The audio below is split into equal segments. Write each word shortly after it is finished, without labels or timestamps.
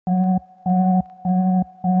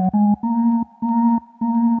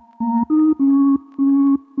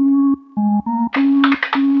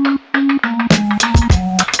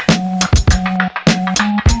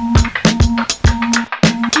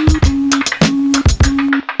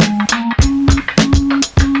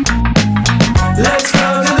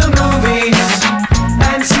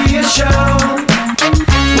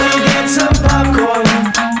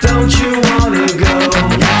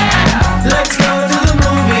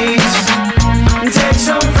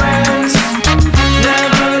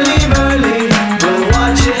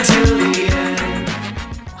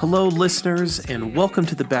listeners, and welcome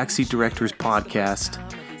to the Backseat Directors podcast.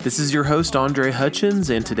 This is your host, Andre Hutchins,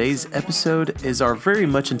 and today's episode is our very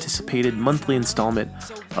much anticipated monthly installment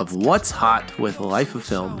of What's Hot with Life of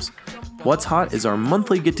Films. What's Hot is our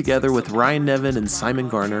monthly get-together with Ryan Nevin and Simon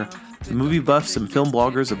Garner, the movie buffs and film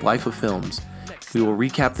bloggers of Life of Films. We will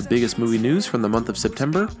recap the biggest movie news from the month of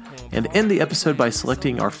September and end the episode by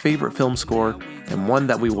selecting our favorite film score and one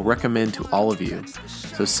that we will recommend to all of you.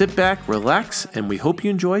 So sit back, relax, and we hope you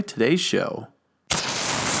enjoy today's show.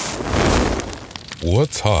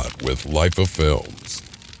 What's Hot with Life of Films?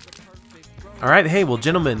 All right, hey, well,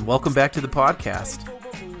 gentlemen, welcome back to the podcast.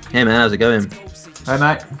 Hey man, how's it going? Hi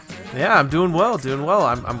mate. Yeah, I'm doing well.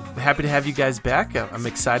 I'm happy to have you guys back. I'm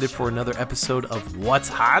excited for another episode of What's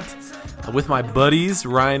Hot with my buddies,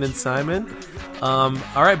 Ryan and Simon. All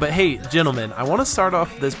right, but hey, gentlemen, I want to start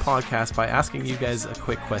off this podcast by asking you guys a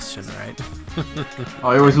quick question, right?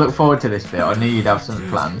 I always look forward to this bit. I knew you'd have something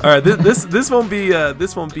planned. All right, this won't be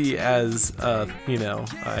as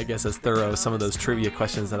I guess as thorough as some of those trivia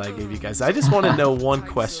questions that I gave you guys. I just want to know one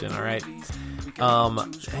question. All right.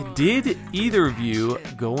 Did either of you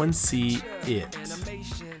go and see it?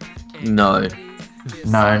 No.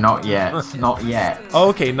 No, not yet. Not yet. Oh,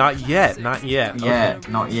 okay, not yet. Yeah, Okay.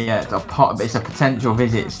 not yet. It's a potential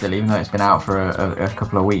visit still, even though it's been out for a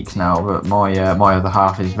couple of weeks now. But my other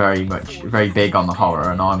half is very big on the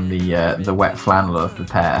horror, and I'm the wet flannel of the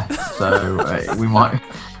pair. So we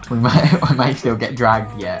may still get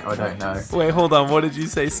dragged yet. I don't know. Wait, hold on. What did you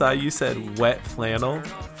say, Si? You said wet flannel?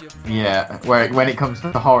 Yeah, when it comes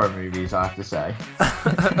to the horror movies, I have to say.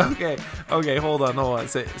 Okay. Hold on.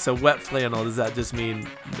 So wet flannel. Does that just mean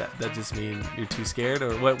that just mean you're too scared,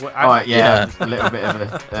 or what? Yeah, a little bit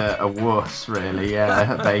of a wuss, really.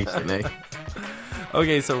 Yeah, basically.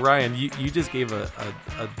 Okay, so Ryan, you just gave a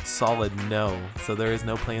solid no. So there is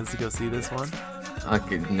no plans to go see this one. I'm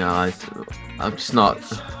just not.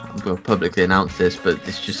 I'm going to publicly announce this, but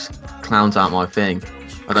it's just clowns aren't my thing.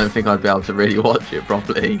 I don't think I'd be able to really watch it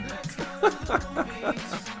properly.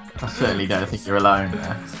 I certainly don't think you're alone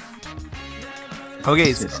there.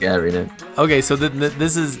 Okay, it's scary, isn't it? Okay, so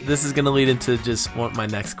this is going to lead into just my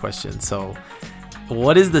next question. So,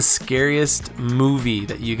 what is the scariest movie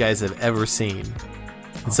that you guys have ever seen?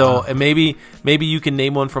 So, and maybe you can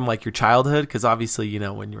name one from like your childhood, because obviously,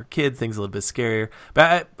 when you were a kid, things are a little bit scarier.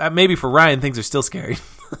 But maybe for Ryan, things are still scary.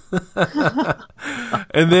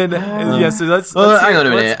 And then, so let's hang on a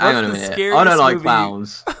minute. I don't like movie?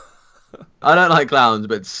 clowns. I don't like clowns,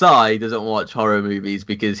 but Si doesn't watch horror movies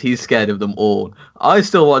because he's scared of them all. I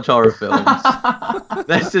still watch horror films.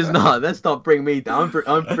 Let's not bring me down.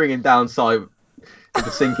 I'm bringing down Si with the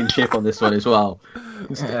sinking ship on this one as well.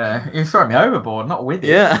 Yeah, you're throwing me overboard, not with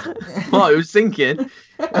you. Yeah, well, it was sinking.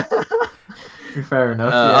 Fair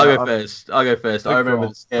enough. I'll go first. I remember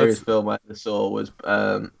the scariest film I ever saw was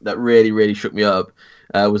that really, really shook me up.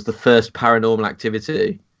 Was the first Paranormal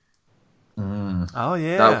Activity. Oh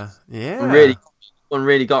yeah,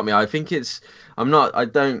 Really got me. I think I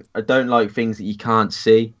don't like things that you can't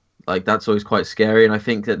see. Like, that's always quite scary, and I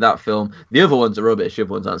think that film, the other ones are rubbish, the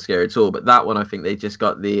other ones aren't scary at all, but that one, I think they just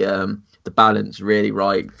got the balance really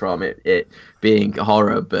right from it being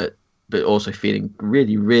horror, but also feeling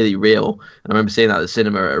really, really real. And I remember seeing that at the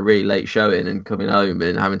cinema at a really late showing and coming home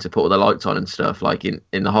and having to put all the lights on and stuff, like in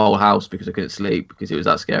the whole house, because I couldn't sleep because it was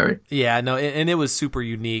that scary. Yeah, no, and it was super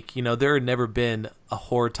unique. There had never been a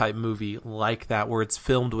horror type movie like that where it's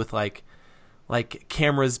filmed with like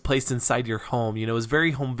cameras placed inside your home. It was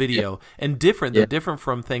very home video and different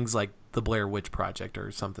from things like the Blair Witch Project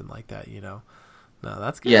or something like that. No,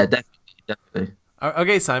 that's good. Yeah, definitely.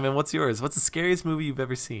 Okay, Simon, what's yours? What's the scariest movie you've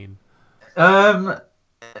ever seen?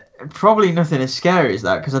 Probably nothing as scary as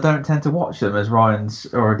that, because I don't tend to watch them, as Ryan's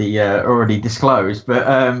already disclosed. But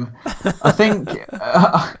I think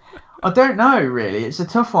I don't know really. It's a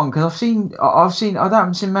tough one, because I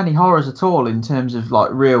haven't seen many horrors at all in terms of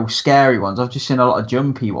like real scary ones. I've just seen a lot of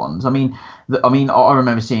jumpy ones. I I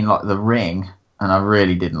remember seeing like The Ring, and I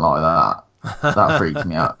really didn't like that. That freaked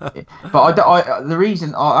me out. But the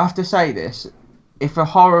reason I have to say this. If a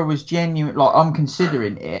horror was genuine, like, I'm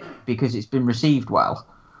considering it because it's been received well.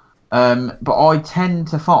 But I tend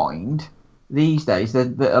to find these days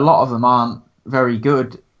that a lot of them aren't very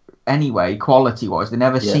good anyway, quality-wise. They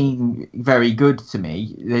never seem very good to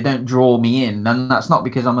me. They don't draw me in, and that's not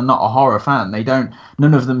because I'm not a horror fan.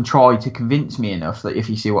 None of them try to convince me enough that,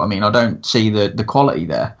 if you see what I mean. I don't see the quality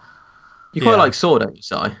there. You quite like Saw, don't you,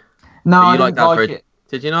 Si? No, I didn't like it.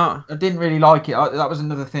 Did you not? I didn't really like it. That was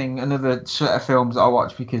another set of films that I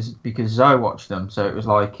watched because Zoe watched them. So it was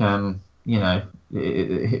like,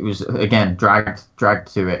 it was again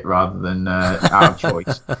dragged to it rather than out of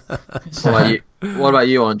choice. So, What about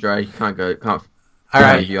you, Andre? You can't go. Can't. All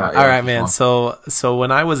right, man. So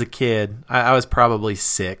when I was a kid, I was probably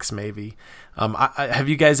 6, maybe. Have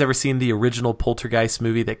you guys ever seen the original Poltergeist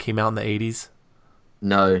movie that came out in the 80s?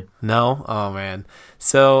 No. No? Oh, man.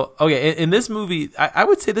 So, okay, in this movie, I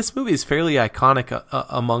would say this movie is fairly iconic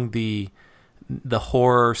among the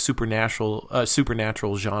horror supernatural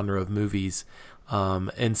genre of movies.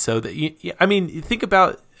 And so, think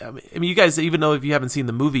about, you guys, even though if you haven't seen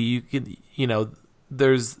the movie, you can,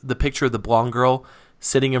 there's the picture of the blonde girl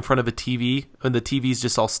sitting in front of a TV, and the TV's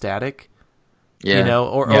just all static. Yeah.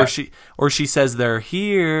 Or she says they're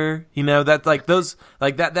here. That like those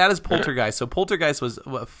like that is Poltergeist. So Poltergeist was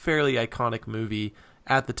a fairly iconic movie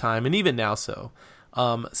at the time, and even now so.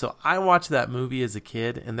 So I watched that movie as a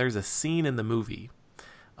kid, and there's a scene in the movie.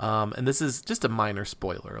 And this is just a minor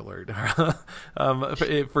spoiler alert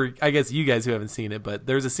for I guess you guys who haven't seen it, but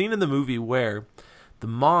there's a scene in the movie where the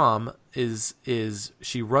mom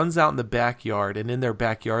she runs out in the backyard, and in their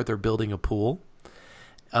backyard they're building a pool.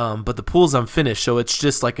 But the pool's unfinished, so it's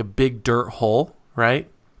just like a big dirt hole, right?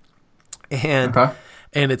 And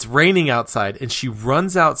it's raining outside, and she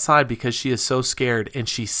runs outside because she is so scared, and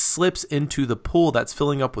she slips into the pool that's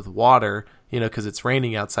filling up with water, because it's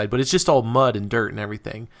raining outside, but it's just all mud and dirt and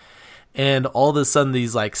everything. And all of a sudden,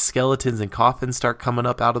 these like skeletons and coffins start coming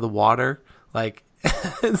up out of the water, like.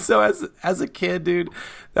 And so as a kid, dude,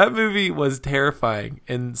 that movie was terrifying.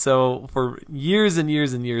 And so for years and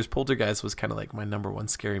years and years, Poltergeist was kind of like my number one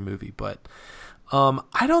scary movie. But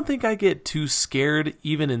I don't think I get too scared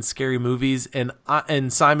even in scary movies.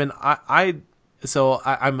 And Simon, I'm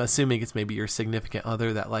assuming it's maybe your significant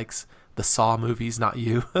other that likes the Saw movies, not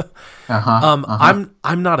you.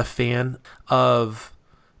 I'm not a fan of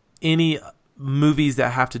any movies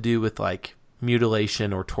that have to do with like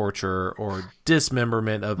mutilation or torture or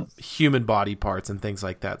dismemberment of human body parts and things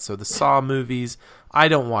like that. So the Saw movies, I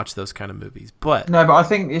don't watch those kind of movies. But I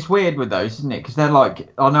think it's weird with those, isn't it? Because they're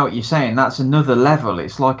like, I know what you're saying. That's another level.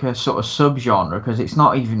 It's like a sort of subgenre because it's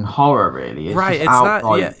not even horror really. It's right. Just it's outright,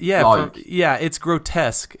 not. It's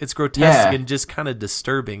grotesque. It's grotesque and just kind of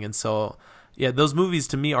disturbing. And so. Yeah, those movies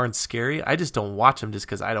to me aren't scary. I just don't watch them just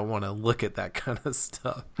because I don't want to look at that kind of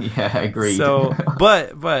stuff. Yeah, agreed. So,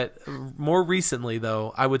 but more recently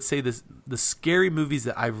though, I would say the scary movies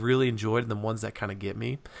that I've really enjoyed and the ones that kind of get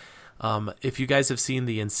me. If you guys have seen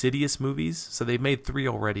the Insidious movies, so they've made 3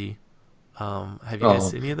 already. Have you guys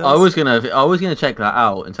seen any of those? I was gonna check that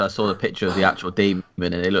out until I saw the picture of the actual demon,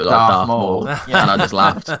 and it looked like Darth Maul, and I just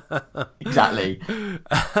laughed. Exactly.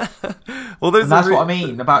 Well, that's what I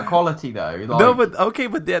mean about quality, though. Like, no,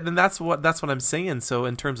 but then that's what I'm saying. So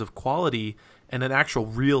in terms of quality and an actual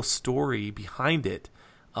real story behind it,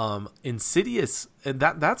 Insidious, and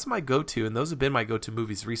that's my go-to, and those have been my go-to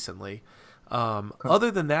movies recently. Other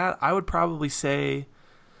than that, I would probably say.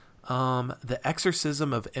 The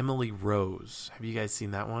Exorcism of Emily Rose. Have you guys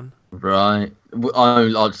seen that one? Right.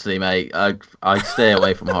 Honestly, mate, I stay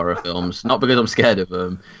away from horror films. Not because I'm scared of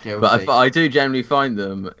them, but I do generally find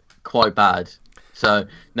them quite bad. So,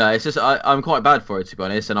 no, it's just I'm quite bad for it, to be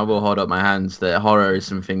honest, and I will hold up my hands that horror is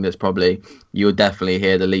something that's probably you would definitely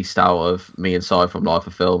hear the least out of me and Si from Life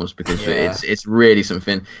of Films because it's really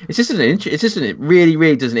something. It really,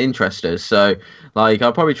 really doesn't interest us. So, like,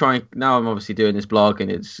 I'll probably try. Now I'm obviously doing this blog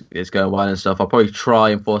and it's going well and stuff. I'll probably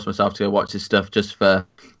try and force myself to go watch this stuff just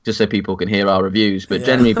so people can hear our reviews. But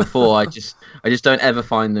generally, before I just don't ever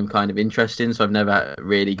find them kind of interesting. So I've never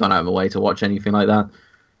really gone out of my way to watch anything like that.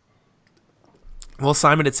 Well,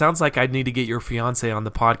 Simon, it sounds like I need to get your fiance on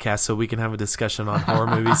the podcast so we can have a discussion on horror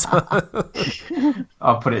movies.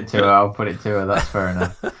 I'll put it to her. That's fair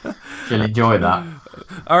enough. She'll enjoy that.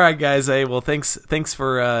 All right, guys. Hey, well, thanks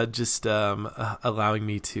for just allowing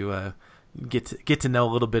me to get to know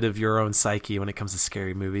a little bit of your own psyche when it comes to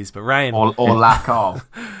scary movies. But Ryan, or lack of.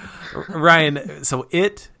 Ryan, so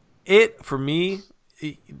it for me.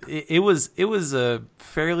 It was a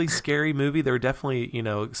fairly scary movie. There were definitely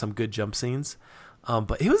some good jump scenes.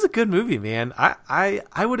 But it was a good movie, man.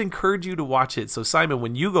 I would encourage you to watch it. So Simon,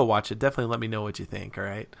 when you go watch it, definitely let me know what you think. All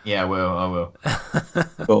right? Yeah, I will.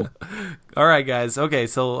 Cool. All right, guys. Okay,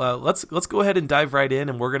 so let's go ahead and dive right in,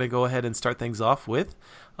 and we're gonna go ahead and start things off with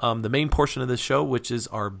the main portion of the show, which is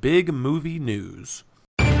our big movie news.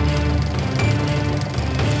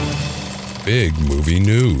 Big movie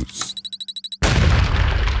news.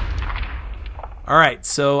 All right,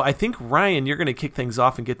 so I think Ryan, you're gonna kick things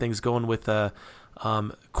off and get things going with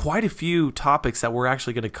quite a few topics that we're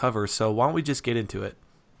actually going to cover. So why don't we just get into it?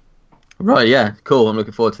 Right, yeah, cool. I'm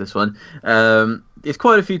looking forward to this one. it's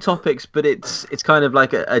quite a few topics, but it's kind of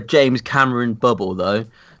like a James Cameron bubble though.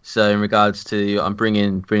 So in regards to, I'm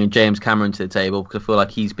bringing James Cameron to the table because I feel like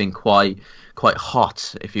he's been quite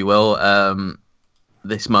hot, if you will,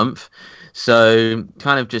 this month. So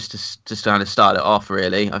kind of just kind of start it off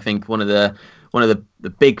really. I think one of the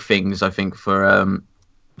big things I think for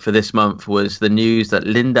this month was the news that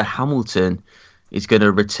Linda Hamilton is going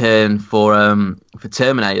to return for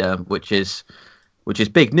Terminator, which is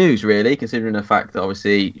big news really, considering the fact that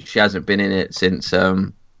obviously she hasn't been in it since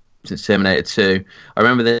Terminator 2. I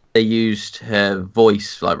remember that they used her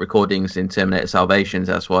voice like recordings in Terminator Salvations.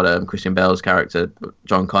 That's what Christian Bale's character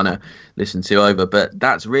John Connor listened to over. But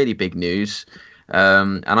that's really big news,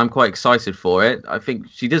 and I'm quite excited for it. I think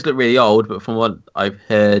she does look really old, but from what I've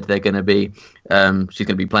heard, they're going to be she's going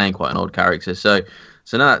to be playing quite an old character. So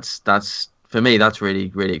that's for me, that's really,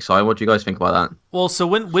 really exciting. What do you guys think about that? Well, so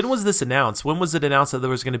when was this announced? When was it announced that there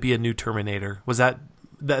was going to be a new Terminator? Was that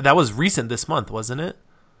was recent this month, wasn't it?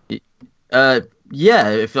 Yeah,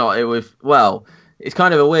 if not, it was. Well, it's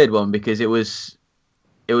kind of a weird one because it was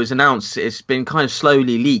announced. It's been kind of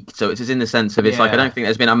slowly leaked, so it's in the sense of it's like I don't think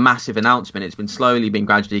there's been a massive announcement. It's been slowly been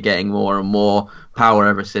gradually getting more and more power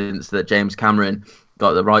ever since that James Cameron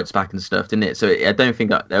got the rights back and stuff, didn't it? So I don't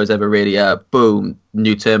think there was ever really a boom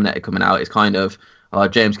new Terminator coming out. It's kind of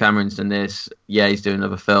James Cameron's done this. Yeah, he's doing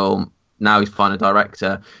another film. Now he's finding a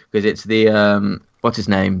director because it's the what's his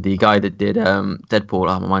name? The guy that did Deadpool.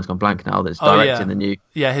 Oh, my mind's gone blank now. That's directing the new.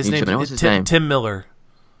 Yeah, his name is Tim Miller.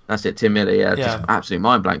 That's it, Tim Miller. Yeah, just absolute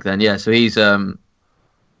mind blank. Then yeah, so he's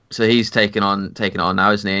taken on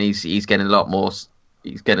now, isn't he? And he's getting a lot more.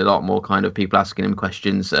 He's getting a lot more kind of people asking him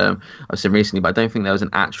questions. I've seen recently, but I don't think there was an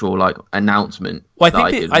actual like announcement. Well,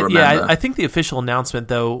 I think the official announcement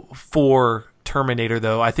though for Terminator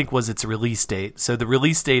though I think was its release date. So the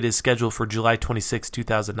release date is scheduled for July 26,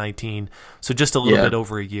 2019. So just a little bit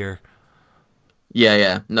over a year.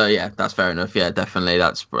 Yeah. No, yeah, that's fair enough. Yeah, definitely.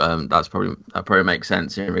 That probably makes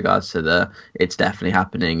sense in regards to it's definitely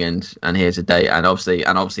happening and here's a date and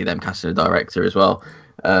obviously them casting a director as well.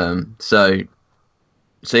 So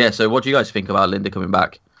what do you guys think about Linda coming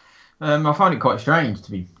back? I find it quite strange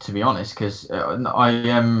to be honest, because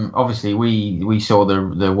obviously we saw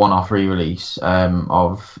the one-off re-release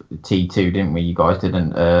of T2, didn't we? You guys did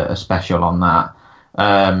a special on that,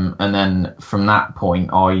 and then from that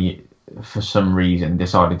point I, for some reason,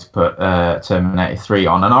 decided to put Terminator 3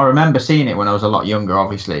 on, and I remember seeing it when I was a lot younger,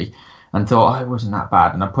 obviously, and thought it wasn't that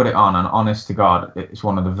bad, and I put it on, and honest to God, it's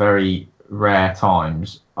one of the very rare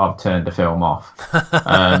times I've turned a film off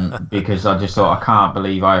because I just thought I can't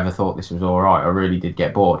believe I ever thought this was all right. I really did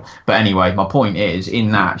get bored. But anyway, my point is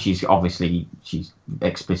in that she's explicitly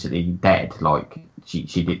dead. Like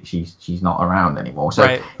she's not around anymore.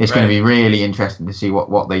 So it's going to be really interesting to see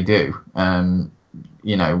what they do. With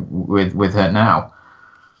her now.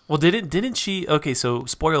 Well, didn't she? Okay, so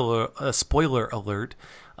spoiler alert.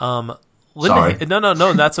 Sorry.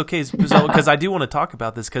 No, that's okay. Because I do want to talk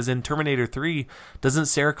about this. Because in Terminator 3, doesn't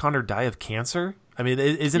Sarah Connor die of cancer? I mean,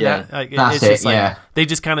 isn't that? Like, that's it's just it. Yeah. They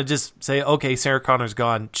just kind of just say, okay, Sarah Connor's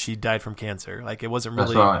gone. She died from cancer. Like it wasn't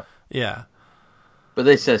really. That's right. Yeah. But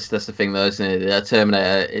that's the thing, though, isn't it?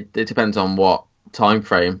 Terminator. It depends on what time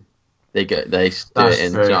frame they do it in. Do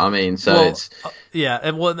you know what I mean? So it's. Yeah,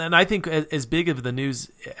 and I think as big of the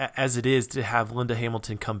news as it is to have Linda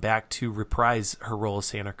Hamilton come back to reprise her role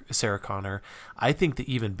as Sarah Connor, I think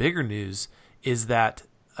the even bigger news is that,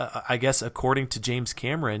 I guess according to James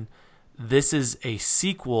Cameron, this is a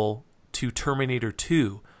sequel to Terminator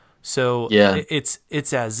 2. So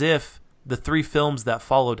it's as if the three films that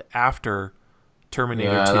followed after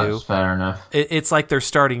Terminator 2. That's fair enough. It's like they're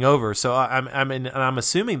starting over. So I'm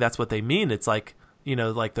assuming that's what they mean. It's like,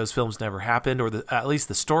 like those films never happened, or at least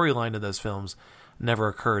the storyline of those films never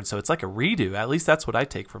occurred. So it's like a redo. At least that's what I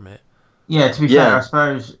take from it. Yeah, to be fair, I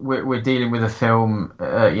suppose we're dealing with a film,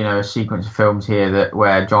 a sequence of films here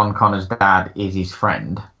where John Connor's dad is his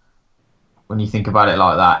friend. When you think about it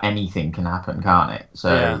like that, anything can happen, can't it?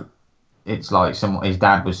 So it's like his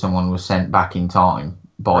dad was someone was sent back in time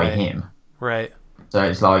by him. Right. So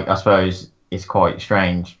it's like, I suppose it's quite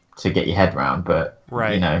strange to get your head around, but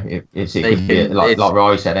it could be like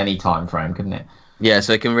Roy said, any time frame, couldn't it? Yeah,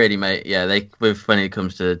 so it can really make when it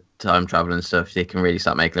comes to time travel and stuff, they can really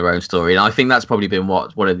start making their own story. And I think that's probably been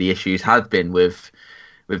what one of the issues has been with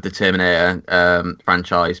the Terminator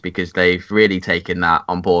franchise, because they've really taken that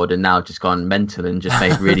on board and now just gone mental and just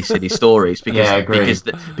made really silly stories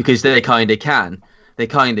because they kind of can,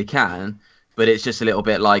 but it's just a little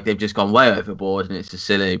bit like they've just gone way overboard and it's just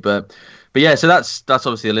silly. But yeah, so that's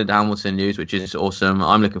obviously the Linda Hamilton news, which is awesome.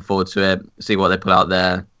 I'm looking forward to it. See what they put out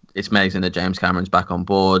there. it's amazing that James Cameron's back on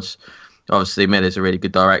board. Obviously, Miller's a really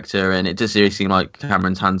good director, and it does really seem like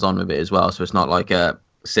Cameron's hands-on with it as well. So it's not like a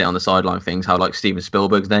sit on the sideline things. How like Steven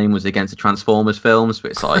Spielberg's name was against the Transformers films,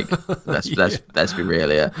 but it's like let's be real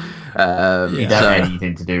here. He doesn't have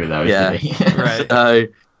anything to do with those. Yeah, does he? Right.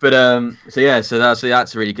 So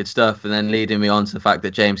that's really good stuff. And then leading me on to the fact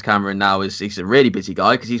that James Cameron now he's a really busy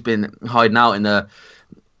guy because he's been hiding out in the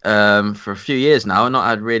for a few years now and not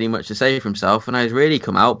had really much to say for himself, and now he's really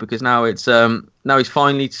come out because now he's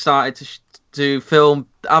finally started to film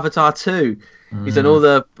Avatar 2. He's done all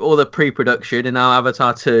the pre-production, and now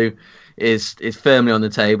Avatar 2 is firmly on the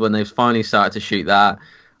table, and they've finally started to shoot that.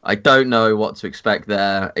 I don't know what to expect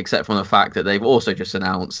there, except from the fact that they've also just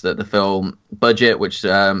announced that the film budget, which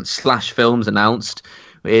Slash Films announced,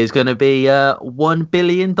 is going to be $1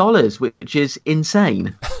 billion, which is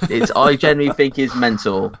insane. I genuinely think is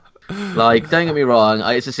mental. Like, don't get me wrong,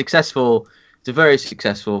 it's a very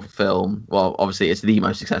successful film. Well, obviously, it's the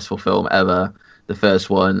most successful film ever, the first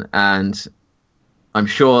one, and I'm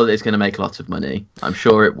sure that it's going to make lots of money. I'm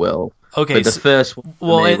sure it will. Okay, but the first one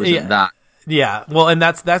wasn't that. Yeah, well, and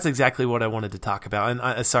that's exactly what I wanted to talk about.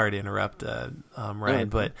 And sorry to interrupt, Ryan,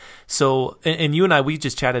 but so and you and I, we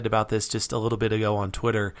just chatted about this just a little bit ago on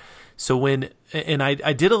Twitter. So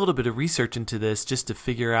I did a little bit of research into this just to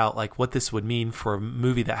figure out like what this would mean for a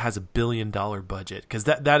movie that has $1 billion budget, because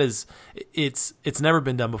that is it's never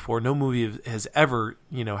been done before. No movie has ever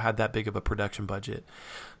had that big of a production budget.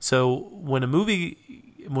 So when a movie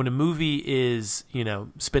is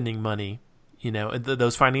spending money,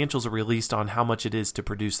 those financials are released on how much it is to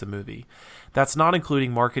produce the movie. That's not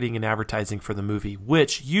including marketing and advertising for the movie,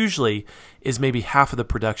 which usually is maybe half of the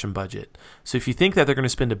production budget. So if you think that they're going to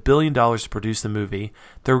spend $1 billion to produce the movie,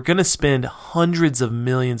 they're going to spend hundreds of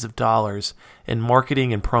millions of dollars in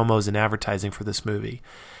marketing and promos and advertising for this movie.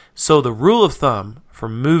 So the rule of thumb for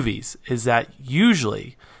movies is that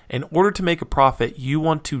usually, in order to make a profit, you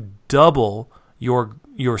want to double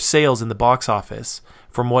your sales in the box office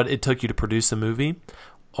from what it took you to produce a movie,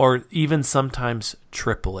 or even sometimes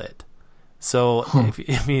triple it. So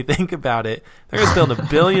if you think about it, they're going to spend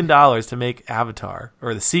 $1 billion to make Avatar,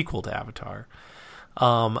 or the sequel to Avatar.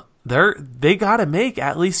 They got to make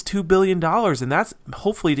at least $2 billion, and that's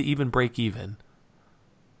hopefully to even break even.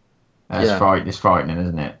 It's frightening,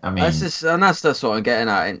 isn't it? I mean, that's what I'm getting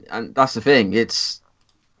at, and that's the thing. It's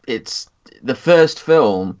the first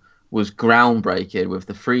film was groundbreaking with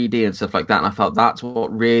the 3D and stuff like that, and I felt that's what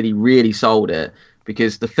really, really sold it,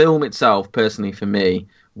 because the film itself, personally for me,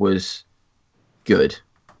 was good,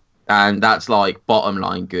 and that's like bottom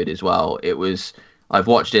line good as well. I've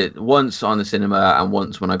watched it once on the cinema and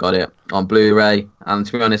once when I got it on Blu-ray, and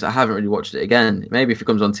to be honest, I haven't really watched it again. Maybe if it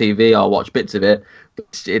comes on TV, I'll watch bits of it,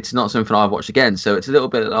 but it's not something I've watched again. So it's a little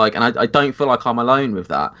bit like, and I don't feel like I'm alone with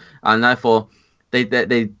that, and therefore They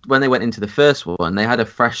when they went into the first one, they had a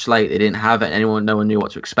fresh slate. They didn't have it. No one knew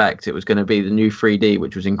what to expect. It was going to be the new 3D,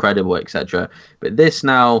 which was incredible, etc. But this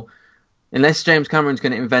now, unless James Cameron's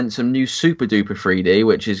going to invent some new super duper 3D,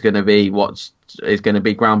 which is going to be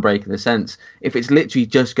groundbreaking in a sense, if it's literally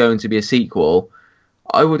just going to be a sequel,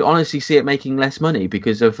 I would honestly see it making less money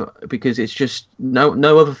because it's just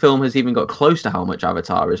no other film has even got close to how much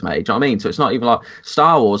Avatar has made. Do you know what I mean? So it's not even like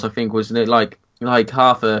Star Wars. I think was like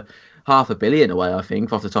half a billion away, I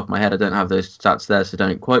think, off the top of my head. I don't have those stats there, so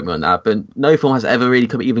don't quote me on that. But no film has ever really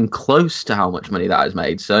come even close to how much money that has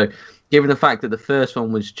made. So given the fact that the first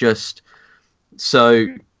one was just so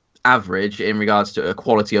average in regards to the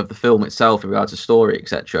quality of the film itself, in regards to story,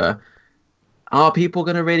 etc., are people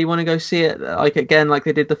going to really want to go see it like again like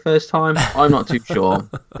they did the first time? I'm not too sure.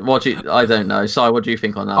 I don't know. Si, what do you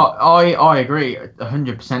think on that? I agree,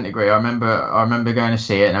 100% agree. I remember going to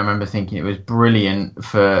see it, and I remember thinking it was brilliant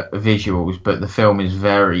for visuals, but the film is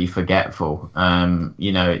very forgetful.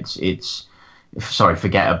 It's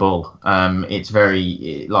forgettable. It's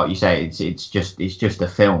very, like you say, it's just a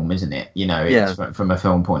film, isn't it? From a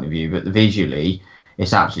film point of view, but visually,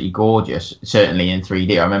 it's absolutely gorgeous. Certainly in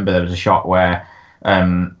 3D. I remember there was a shot where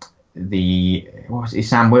it's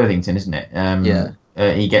Sam Worthington, isn't it?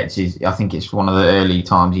 He gets I think it's one of the early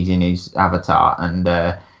times he's in his avatar, and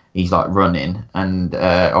he's like running, and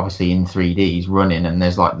obviously in 3D he's running, and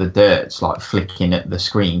there's like the dirt's like flicking at the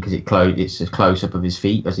screen because it's a close up of his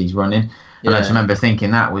feet as he's running. And I just remember thinking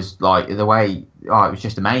that was like the way, it was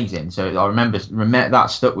just amazing. So I remember that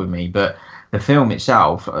stuck with me. But the film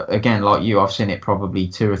itself, again, like you, I've seen it probably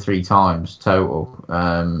 2 or 3 times total,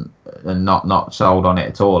 and not sold on it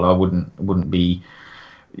at all. I wouldn't be.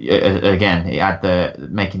 Again, it had the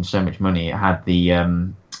making so much money. It had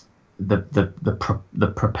the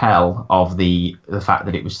the propel of the fact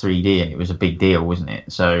that it was 3D and it was a big deal, wasn't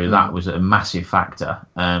it? So that was a massive factor.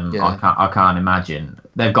 I can't imagine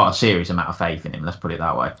they've got a serious amount of faith in him. Let's put it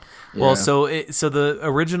that way. Well, so the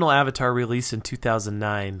original Avatar released in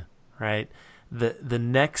 2009, right? The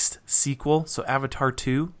next sequel, so Avatar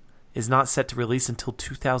 2, is not set to release until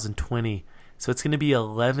 2020. So it's going to be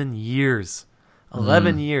 11 years.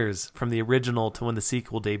 11 years from the original to when the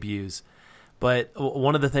sequel debuts. But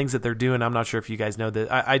one of the things that they're doing, I'm not sure if you guys know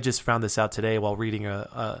that. I just found this out today while reading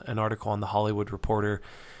an article on The Hollywood Reporter.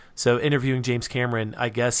 So interviewing James Cameron, I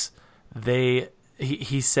guess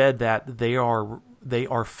he said that they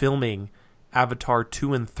are filming Avatar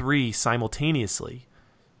 2 and 3 simultaneously.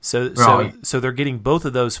 So they're getting both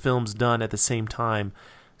of those films done at the same time.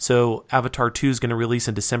 So Avatar 2 is going to release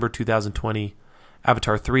in December 2020.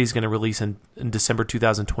 Avatar 3 is going to release in December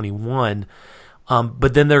 2021.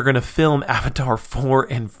 But then they're going to film Avatar 4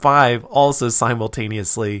 and 5 also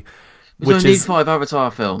simultaneously. Which is 5 Avatar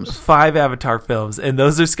films. 5 Avatar films. And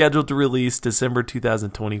those are scheduled to release December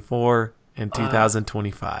 2024 and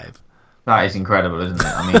 2025. That is incredible, isn't it?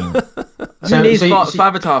 I mean... Who needs 5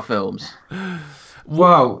 Avatar films?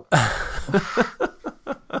 Well...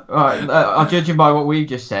 Right, judging by what we've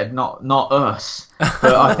just said, not us. But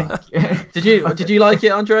I think. Did you like it,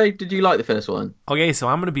 Andre? Did you like the first one? Okay, so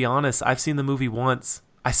I'm gonna be honest. I've seen the movie once.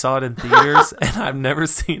 I saw it in theaters, and I've never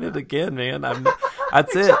seen it again, man.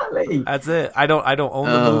 That's exactly. It. That's it. I don't own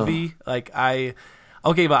the movie. Okay,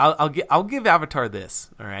 but I'll give Avatar this.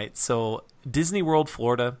 All right. So Disney World,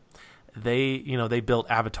 Florida, they built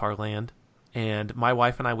Avatar Land, and my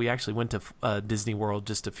wife and we actually went to Disney World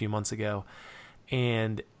just a few months ago.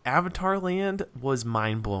 And Avatar Land was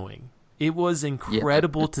mind-blowing. It was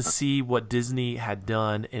incredible to see what Disney had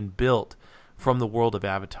done and built from the world of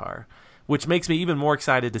Avatar, which makes me even more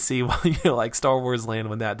excited to see like Star Wars Land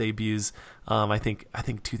when that debuts. I think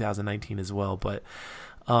 2019 as well. But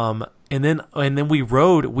and then we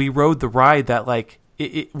rode the ride that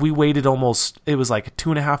we waited almost. It was like a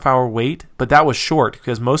 2.5 hour wait, but that was short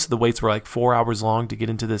because most of the waits were like 4 hours long to get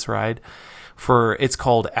into this ride. It's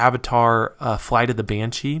called Avatar Flight of the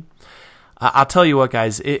Banshee. I'll tell you what,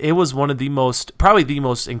 guys, it was one of probably the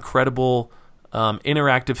most incredible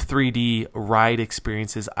interactive 3D ride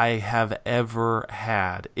experiences I have ever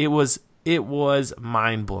had. It was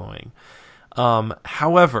mind-blowing.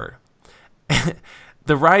 However,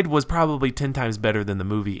 the ride was probably 10 times better than the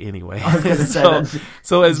movie anyway. I was going to say,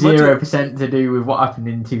 so as 0% to do with what happened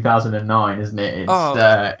in 2009, isn't it?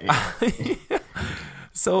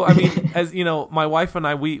 So, I mean, as you know, my wife and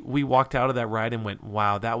I, we walked out of that ride and went,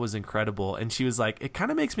 wow, that was incredible. And she was like, it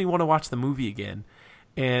kind of makes me want to watch the movie again.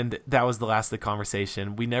 And that was the last of the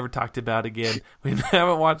conversation. We never talked about it again. We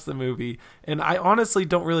haven't watched the movie. And I honestly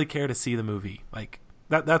don't really care to see the movie. Like,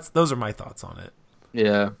 those are my thoughts on it.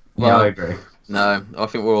 Yeah. Well, I agree. No, I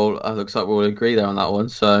think looks like we'll all agree there on that one.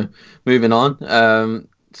 So, moving on.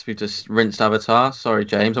 So we just rinsed Avatar. Sorry,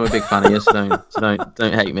 James. I'm a big fan of you, so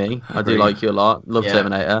don't hate me. I do like you a lot. Love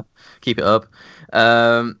Terminator. Keep it up.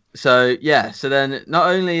 So then not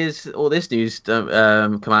only is all this news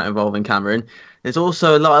come out involving Cameron, there's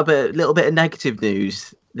also a little bit of negative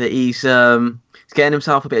news that he's getting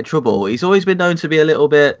himself a bit of trouble. He's always been known to be a little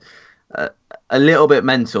bit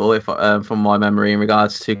mental, if from my memory, in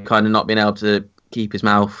regards to kind of not being able to keep his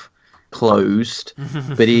mouth closed.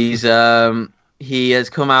 But he has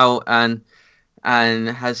come out and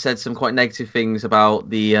has said some quite negative things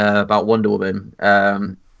about about Wonder Woman,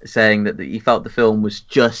 saying that he felt the film was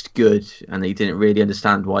just good and he didn't really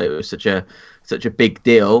understand why it was such a big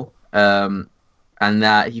deal, and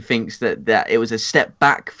that he thinks that it was a step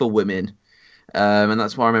back for women, and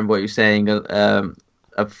that's why I remember what he was saying.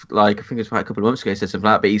 I think it was about a couple of months ago. He said something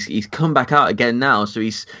like that, but he's come back out again now. So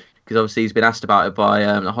because obviously he's been asked about it by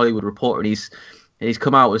the Hollywood Reporter, and he's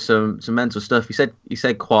come out with some mental stuff. He said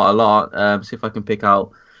quite a lot. See if I can pick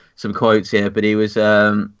out some quotes here. But he was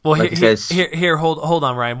here. Hold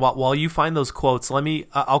on, Ryan. While you find those quotes,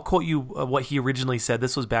 I'll quote you what he originally said.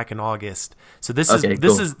 This was back in August. So this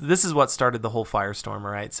is what started the whole firestorm.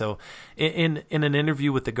 All right. So in an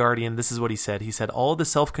interview with The Guardian, this is what he said. He said all the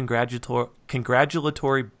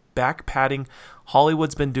self-congratulatory back-patting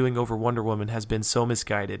Hollywood's been doing over Wonder Woman has been so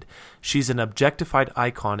misguided. She's an objectified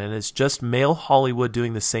icon, and it's just male Hollywood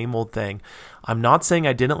doing the same old thing. I'm not saying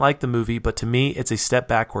I didn't like the movie, but to me, it's a step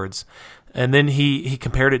backwards. And then he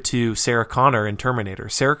compared it to Sarah Connor in Terminator.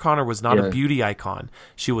 Sarah Connor was not a beauty icon.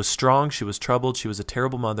 She was strong, she was troubled, she was a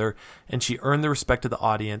terrible mother, and she earned the respect of the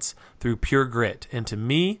audience through pure grit. And to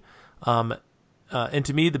me,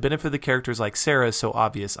 the benefit of the characters like Sarah is so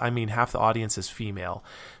obvious. I mean, half the audience is female.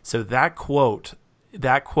 So that quote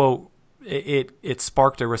it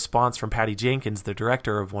sparked a response from Patty Jenkins, the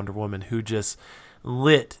director of Wonder Woman, who just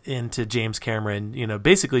lit into James Cameron,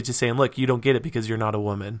 basically just saying, look, you don't get it because you're not a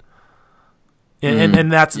woman.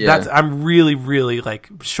 And that's I'm really, really like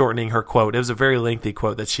shortening her quote. It was a very lengthy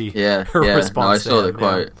quote that her response. No, I saw the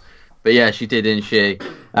quote. But yeah, she did, didn't she?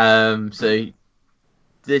 So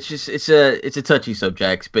it's a touchy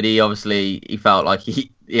subject, but he felt like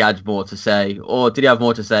he had more to say, or did he have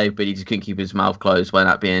more to say? But he just couldn't keep his mouth closed when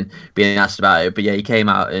that being asked about it. But yeah, he came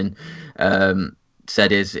out and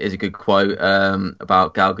said is a good quote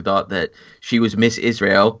about Gal Gadot, that she was Miss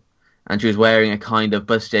Israel and she was wearing a kind of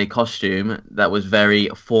bustier costume that was very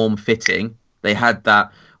form-fitting. They had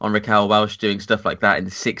that on Raquel Welch doing stuff like that in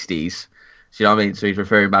the 60s. So, you know what I mean? So he's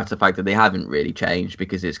referring back to the fact that they haven't really changed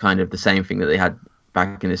because it's kind of the same thing that they had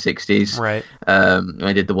back in the 60s. Right. When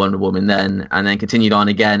I did the Wonder Woman then, and then continued on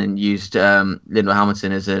again and used Linda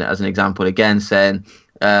Hamilton as an example again, saying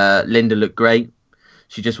Linda looked great.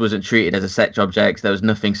 She just wasn't treated as a sex object. There was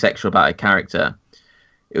nothing sexual about her character.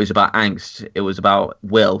 It was about angst. It was about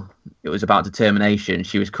will. It was about determination.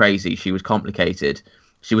 She was crazy. She was complicated.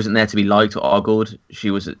 She wasn't there to be liked or ogled.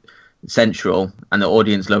 She was central, and the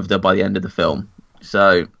audience loved her by the end of the film.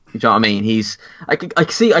 So, you know what I mean? I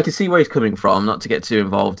can see where he's coming from. Not to get too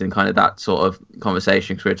involved in kind of that sort of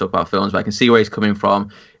conversation because we're talking about films, but I can see where he's coming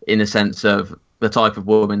from in the sense of the type of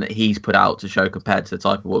woman that he's put out to show compared to the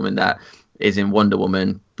type of woman that is in Wonder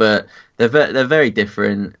Woman. But they're very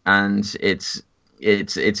different, and it's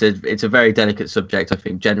a very delicate subject, I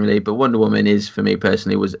think, generally. But Wonder Woman is, for me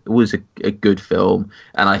personally, was a good film,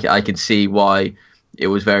 and I can see why it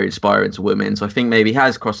was very inspiring to women. So I think maybe he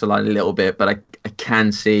has crossed the line a little bit, but I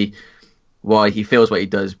can see why he feels what he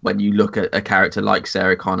does when you look at a character like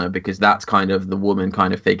Sarah Connor, because that's kind of the woman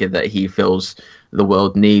kind of figure that he feels the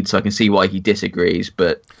world needs. So I can see why he disagrees,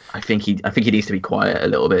 but I think he needs to be quiet a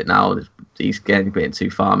little bit now. He's getting a bit too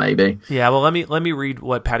far, maybe. Yeah, well, let me read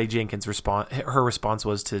what Patty Jenkins' response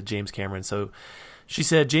was to James Cameron. So she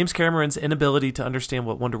said, James Cameron's inability to understand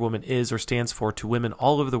what Wonder Woman is or stands for to women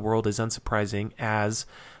all over the world is unsurprising, as,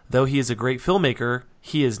 though he is a great filmmaker,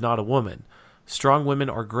 he is not a woman. Strong women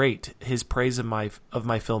are great. His praise of my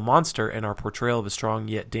film Monster and our portrayal of a strong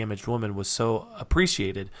yet damaged woman was so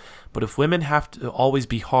appreciated. But if women have to always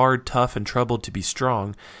be hard, tough, and troubled to be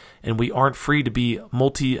strong, and we aren't free to be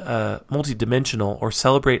multi-dimensional or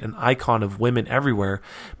celebrate an icon of women everywhere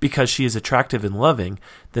because she is attractive and loving,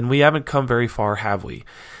 then we haven't come very far, have we?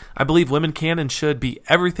 I believe women can and should be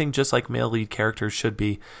everything just like male lead characters should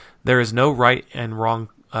be. There is no right and wrong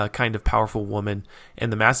kind of powerful woman, and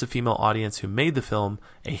the massive female audience who made the film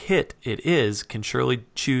a hit it is can surely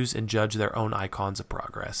choose and judge their own icons of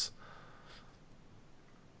progress.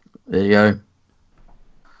 There you go.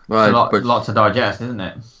 Well, lots to digest, isn't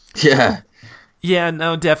it? Yeah. Yeah,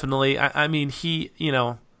 no, definitely. I mean, he,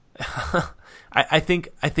 I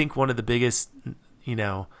think one of the biggest,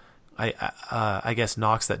 I guess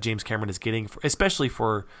knocks that James Cameron is getting, especially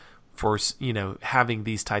for having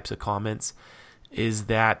these types of comments, is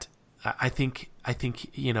that I think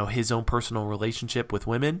his own personal relationship with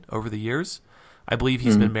women over the years. I believe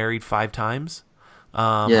he's been married 5 times. He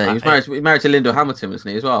was married to Linda Hamilton,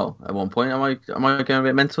 wasn't he, as well, at one point? Am I going a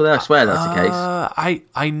bit mental there? I swear that's the case.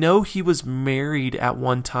 I know he was married at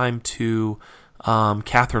one time to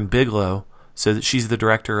Catherine Bigelow, so that she's the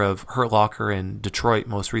director of Hurt Locker and Detroit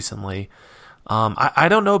most recently. I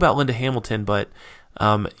don't know about Linda Hamilton, but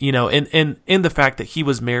in the fact that he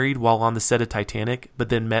was married while on the set of Titanic, but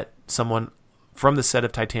then met someone from the set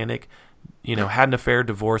of Titanic, had an affair,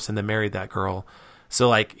 divorced, and then married that girl.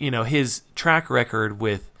 So his track record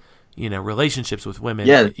with, relationships with women,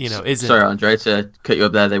 isn't... Sorry, Andre, to cut you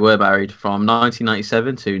up there. They were married from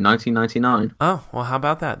 1997 to 1999. Oh, well, how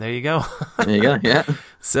about that? There you go. There you go, yeah.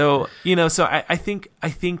 So, I think,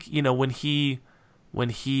 when he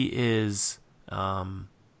is,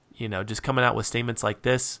 just coming out with statements like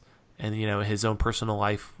this and, his own personal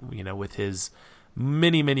life, with his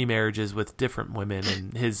many, many marriages with different women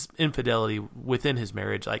and his infidelity within his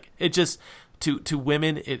marriage, it just... To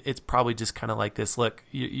women, it's probably just kind of like this. Look,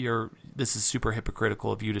 this is super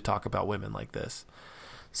hypocritical of you to talk about women like this.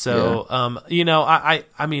 So, yeah.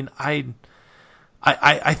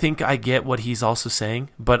 I think I get what he's also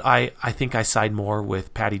saying, but I think I side more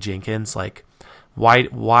with Patty Jenkins.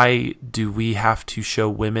 Why do we have to show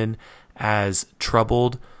women as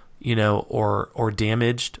troubled, or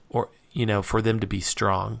damaged, or for them to be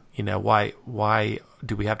strong? Why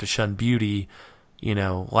do we have to shun beauty,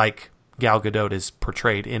 like Gal Gadot is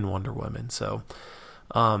portrayed in Wonder Woman? So,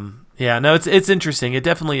 Yeah, no, it's interesting. It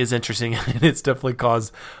definitely is interesting, and it's definitely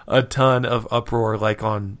caused a ton of uproar, like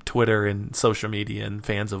on Twitter and social media, and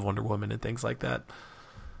fans of Wonder Woman and things like that.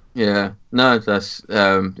 Yeah, no, that's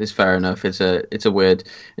it's fair enough. It's a weird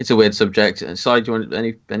subject. Side, do you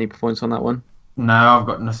want any points on that one? No, I've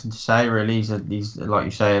got nothing to say really. He's like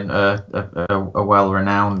you say, a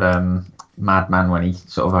well-renowned madman when he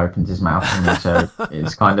sort of opens his mouth. So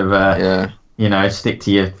it's kind of Yeah. Stick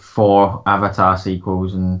to your 4 Avatar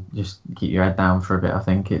sequels and just keep your head down for a bit. I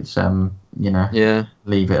think it's Yeah.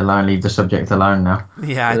 leave it alone, leave the subject alone now.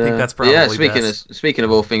 Yeah, I think that's probably best. Speaking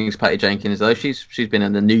of all things Patty Jenkins, though, she's been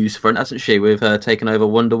in the news front, hasn't she, with her taking over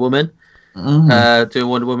Wonder Woman, doing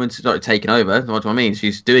Wonder Woman 2, not taking over. What do I mean?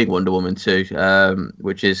 She's doing Wonder Woman 2,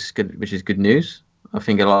 which is good news. I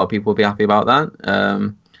think a lot of people will be happy about that.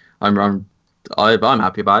 I'm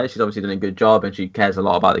happy about it. She's obviously done a good job, and she cares a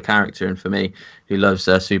lot about the character. And for me, who loves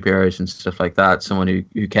superheroes and stuff like that, someone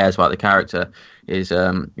who cares about the character is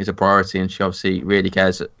a priority. And she obviously really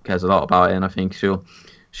cares a lot about it. And I think she'll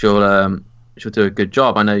do a good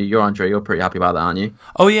job. I know you're pretty happy about that, aren't you?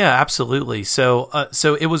 Oh yeah, absolutely. So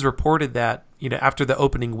it was reported that after the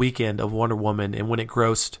opening weekend of Wonder Woman, and when I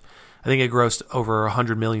think it grossed over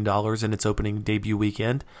 $100 million in its opening debut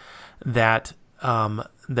weekend, that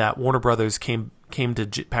Warner Brothers came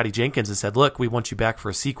to Patty Jenkins and said, "Look, we want you back for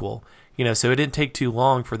a sequel." So it didn't take too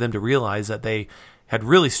long for them to realize that they had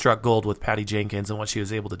really struck gold with Patty Jenkins and what she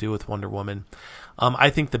was able to do with Wonder Woman. I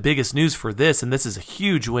think the biggest news for this, and this is a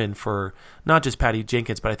huge win for not just Patty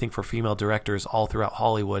Jenkins, but I think for female directors all throughout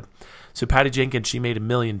Hollywood. So Patty Jenkins, she made $1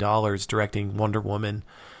 million directing Wonder Woman.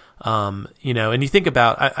 And you think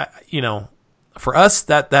about, for us,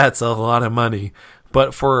 that's a lot of money,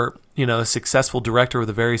 but for a successful director with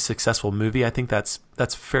a very successful movie, I think that's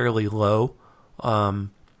fairly low.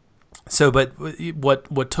 But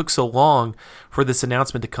what took so long for this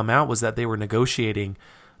announcement to come out was that they were negotiating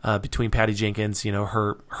between Patty Jenkins,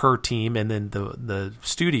 her team, and then the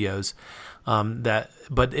studios.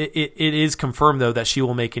 But it is confirmed though that she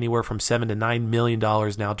will make anywhere from $7 to $9 million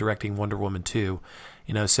now directing Wonder Woman 2.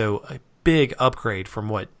 So a big upgrade from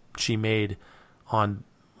what she made on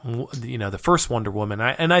the first Wonder Woman.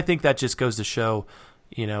 I think that just goes to show,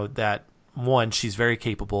 that one, she's very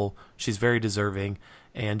capable, she's very deserving,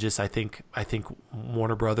 and just I think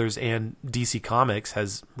Warner Brothers and DC Comics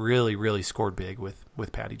has really, really scored big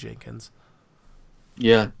with Patty Jenkins.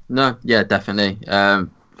 Yeah, no, yeah, definitely.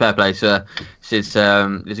 Fair play to her. It's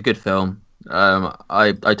a good film.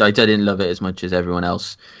 I didn't love it as much as everyone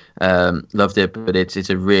else loved it, but it's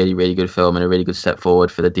a really, really good film and a really good step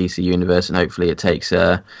forward for the DC universe, and hopefully it takes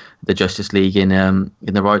the Justice League in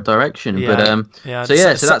the right direction. Yeah, but so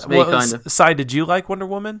that's me kind of. Side, did you like Wonder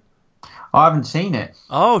Woman? I haven't seen it.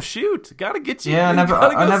 Oh shoot! Gotta get you. Yeah,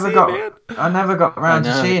 I never got around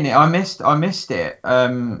to seeing it. I missed it.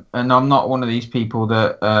 And I'm not one of these people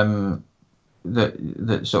that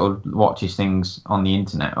that sort of watches things on the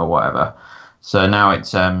internet or whatever. So now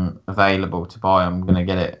it's available to buy. I'm gonna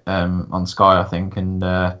get it on Sky, I think, and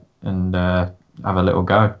have a little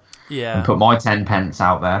go. Yeah. And put my 10 pence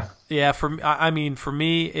out there. Yeah, for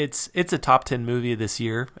me, it's a top 10 movie this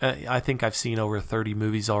year. I think I've seen over 30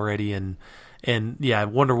 movies already, and yeah,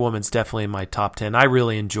 Wonder Woman's definitely in my top 10. I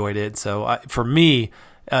really enjoyed it. So for me,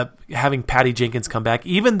 having Patty Jenkins come back,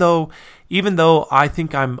 even though I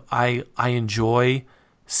think I enjoy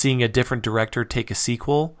seeing a different director take a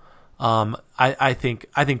sequel. I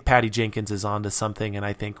think Patty Jenkins is onto something, and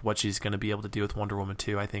I think what she's going to be able to do with Wonder Woman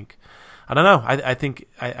 2, I don't know. I think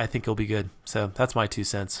it'll be good. So that's my 2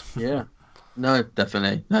 cents. Yeah. No,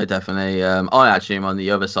 definitely. I actually am on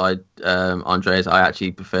the other side, Andres. I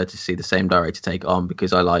actually prefer to see the same director take on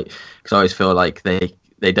because I always feel like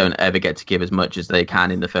they don't ever get to give as much as they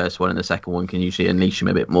can in the first one, and the second one can usually unleash them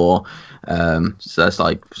a bit more. So that's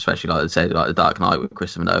like, especially like I said, like The Dark Knight with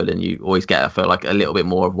Christopher Nolan, you always get, I feel like, a little bit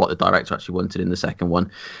more of what the director actually wanted in the second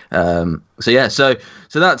one. So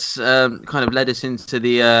that's kind of led us into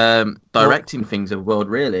the directing things of the world,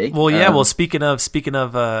 really. Well, yeah. Speaking of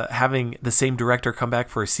having the same director come back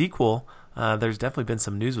for a sequel. There's definitely been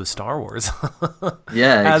some news with Star Wars.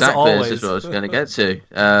 Yeah, as exactly. Always. This is what I was going to get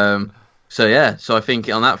to. So I think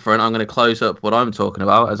on that front, I'm going to close up what I'm talking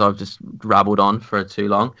about, as I've just rabbled on for too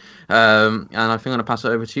long. And I think I'm going to pass it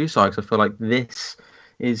over to you, Si, because I feel like this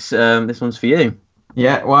one's for you.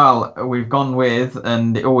 Yeah, well, we've gone with,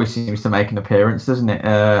 and it always seems to make an appearance, doesn't it?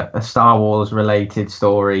 A Star Wars related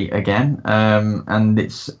story again. And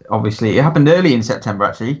it's obviously, it happened early in September,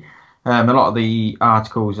 actually. A lot of the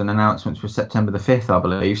articles and announcements were September the 5th, I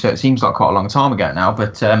believe. So it seems like quite a long time ago now.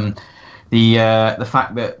 But the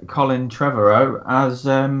fact that Colin Trevorrow has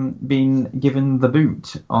been given the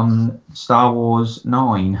boot on Star Wars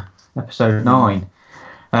 9, Episode 9.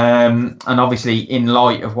 And obviously, in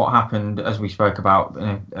light of what happened, as we spoke about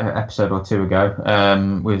an episode or two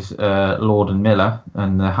ago, with Lord and Miller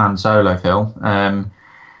and the Han Solo film,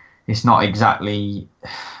 it's not exactly.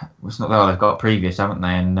 It's not that they've got previous, haven't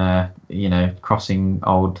they? And crossing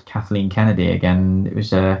old Kathleen Kennedy again. It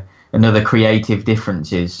was another creative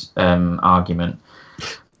differences argument.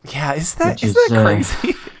 Yeah, is that crazy?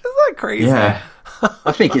 Is that crazy? Yeah.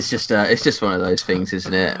 I think it's just one of those things,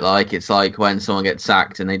 isn't it? Like, it's like when someone gets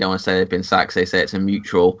sacked and they don't want to say they've been sacked, they say it's a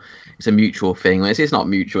mutual thing. It's not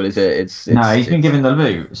mutual, is it? No, he's been given the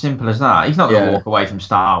boot. Simple as that. He's not going to walk away from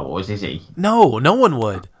Star Wars, is he? No, no one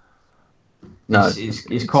would. No,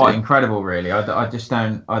 it's quite incredible, really. I just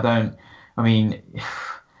don't. I mean,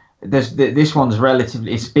 this one's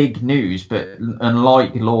relatively. It's big news, but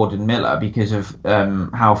unlike Lord and Miller, because of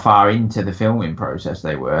how far into the filming process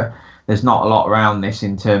they were, there's not a lot around this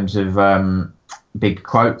in terms of big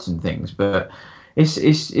quotes and things. But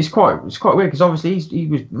it's quite weird because obviously he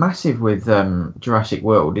was massive with Jurassic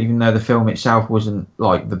World, even though the film itself wasn't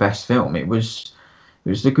like the best film. It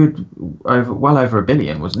was a good well over $1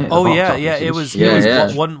 billion, wasn't it? Oh yeah, it was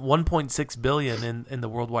 1.6 billion in the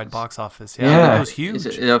worldwide box office. Yeah, it was huge.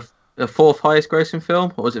 Is it the fourth highest grossing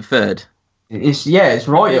film, or was it third? It's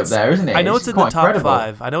right up there, isn't it? I know it's in the top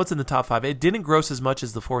 5. I know it's in the top 5. It didn't gross as much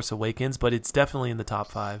as The Force Awakens, but it's definitely in the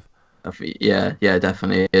top 5. Yeah,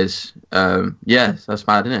 definitely is. That's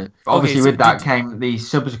mad, isn't it? Obviously, with that came the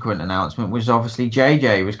subsequent announcement was obviously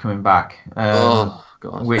JJ was coming back. Oh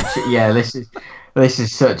God! Which this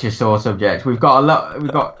is such a sore subject. We've got a lot.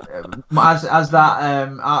 We've got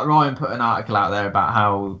Ryan put an article out there about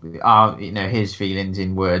how his feelings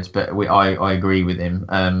in words, but I agree with him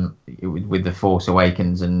with The Force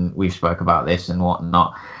Awakens, and we've spoke about this and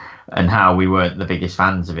whatnot, and how we weren't the biggest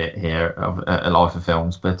fans of it here of Life of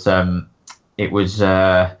Films, but it was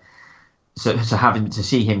so having to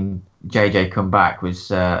see him JJ come back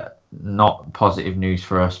was not positive news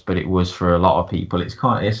for us, but it was for a lot of people. It's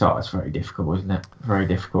very difficult, isn't it? Very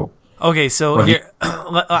difficult. Okay, so here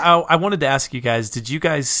I wanted to ask you guys: did you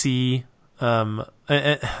guys see? And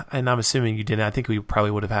I'm assuming you didn't. I think we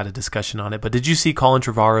probably would have had a discussion on it. But did you see Colin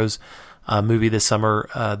Trevorrow's movie this summer,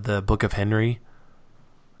 The Book of Henry?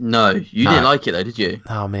 No, you didn't like it though, did you?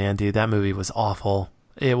 Oh man, dude, that movie was awful.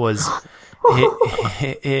 It was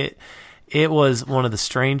it was one of the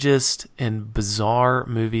strangest and bizarre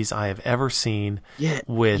movies I have ever seen. Yeah,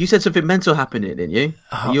 you said something mental happened in it, didn't you?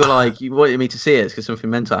 You were like, you wanted me to see it because something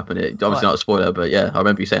mental happened in it. Obviously not a spoiler, but yeah, I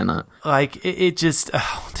remember you saying that. Like, it just,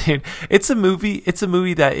 dude, it's a movie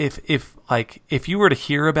that if you were to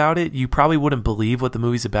hear about it, you probably wouldn't believe what the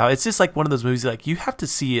movie's about. It's just like one of those movies, like, you have to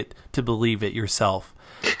see it to believe it yourself.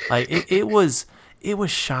 Like, it was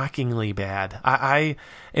shockingly bad. And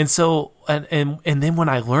then when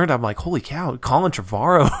I learned, I'm like, holy cow, Colin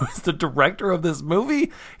Trevorrow is the director of this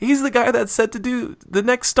movie. He's the guy that's set to do the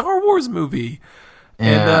next Star Wars movie.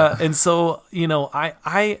 Yeah. And so,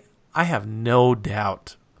 I have no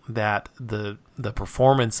doubt that the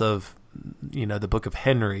performance of, the Book of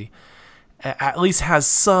Henry at least has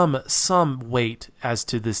some weight as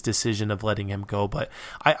to this decision of letting him go. But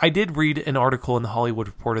I did read an article in the Hollywood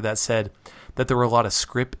Reporter that said that there were a lot of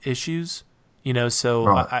script issues, so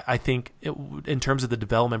right. I think in terms of the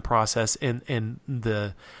development process and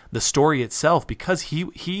the story itself, because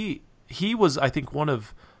he was, I think, one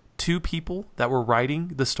of 2 people that were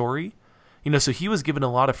writing the story, so he was given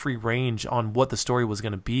a lot of free range on what the story was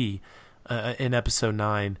going to be in episode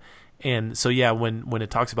 9. And so, yeah, when it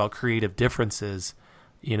talks about creative differences,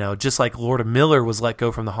 just like Lord and Miller was let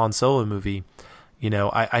go from the Han Solo movie,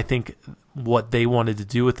 I think what they wanted to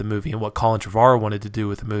do with the movie and what Colin Trevorrow wanted to do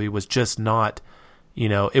with the movie was just not,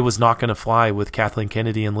 it was not going to fly with Kathleen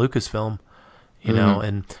Kennedy and Lucasfilm,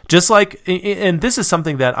 and just like, and this is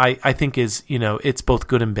something that I think is, it's both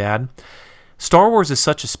good and bad. Star Wars is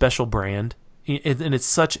such a special brand, and it's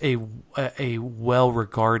such a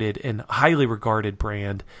well-regarded and highly regarded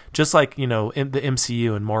brand, just like, in the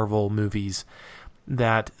MCU and Marvel movies,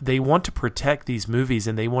 that they want to protect these movies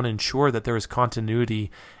and they want to ensure that there is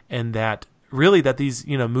continuity and that really that these,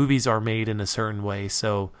 movies are made in a certain way.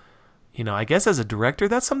 So, I guess as a director,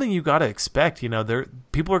 that's something you got to expect.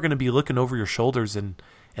 People are going to be looking over your shoulders and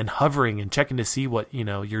hovering and checking to see what,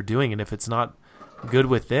 you're doing. And if it's not good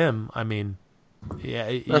with them, I mean,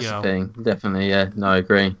 yeah, that's the thing. Definitely. Yeah, no, I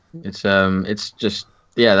agree. It's just,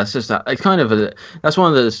 yeah, that's just that. It's kind of that's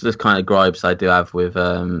one of the kind of gripes I do have with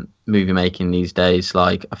movie making these days.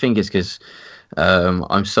 Like, I think it's because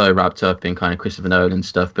I'm so wrapped up in kind of Christopher Nolan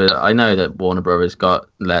stuff, but I know that Warner Brothers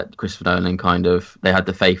let Christopher Nolan they had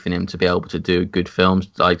the faith in him to be able to do good films.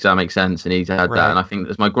 Like, does that make sense? And he's had Right. that. And I think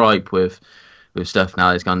that's my gripe with stuff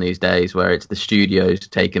now that's gone these days, where it's the studios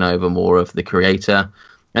taking over more of the creator.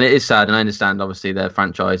 And it is sad, and I understand obviously their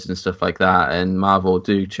franchises and stuff like that, and Marvel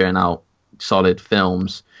do churn out solid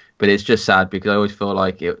films, but it's just sad because I always feel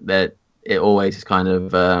like it always is kind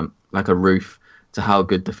of like a roof to how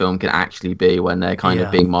good the film can actually be when they're kind of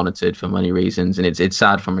being monitored for money reasons, and it's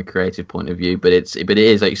sad from a creative point of view, but it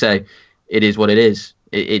is, like you say, it is what it is.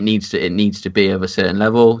 It needs to be of a certain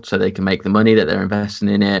level so they can make the money that they're investing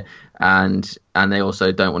in it, and they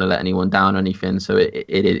also don't want to let anyone down or anything. So it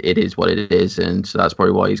is what it is, and so that's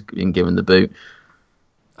probably why he's been given the boot.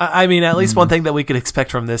 I mean, at least one thing that we could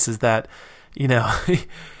expect from this is that, you know,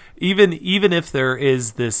 even if there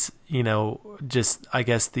is this, you know, just I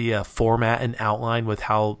guess the format and outline with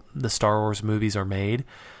how the Star Wars movies are made,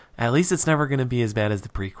 at least it's never going to be as bad as the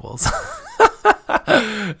prequels.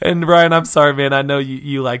 And Ryan, I'm sorry, man. I know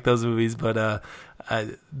you like those movies, but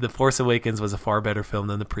The Force Awakens was a far better film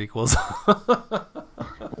than the prequels.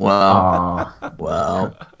 Wow.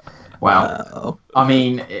 Well, I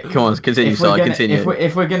mean, Come on, continue. Continue.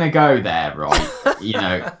 If we're gonna go there, right, you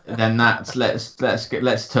know, then let's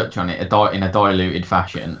touch on it in a diluted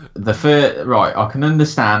fashion. Right, I can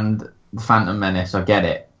understand the Phantom Menace. I get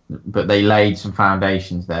it, but they laid some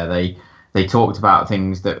foundations there. They talked about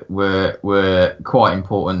things that were quite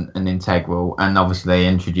important and integral, and obviously they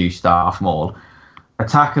introduced Darth Maul.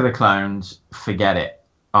 Attack of the Clones, forget it.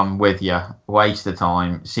 I'm with you. Waste of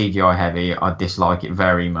time. CGI heavy. I dislike it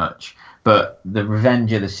very much. But the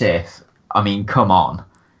Revenge of the Sith, I mean, come on.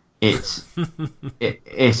 It's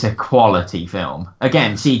a quality film.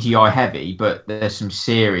 Again, CGI heavy, but there's some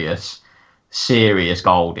serious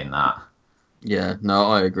gold in that. Yeah, no,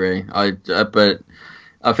 I agree. But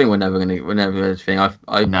I think we're never gonna think.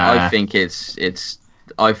 I think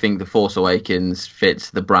I think The Force Awakens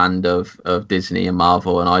fits the brand of Disney and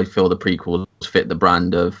Marvel, and I feel the prequels fit the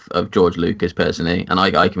brand of George Lucas personally, and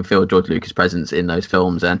I can feel George Lucas' presence in those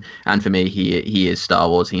films, and for me he is Star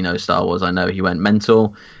Wars. He knows Star Wars. I know he went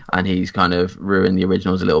mental and he's kind of ruined the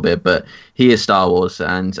originals a little bit, but he is Star Wars,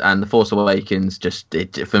 and The Force Awakens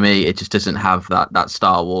for me it just doesn't have that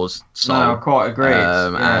Star Wars soul. No, I quite agree.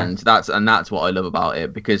 And that's what I love about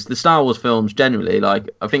it, because the Star Wars films generally, like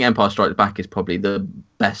I think Empire Strikes Back is probably the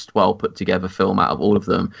best well put together film out of all of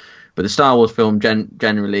them, but the Star Wars film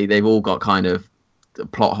generally they've all got kind of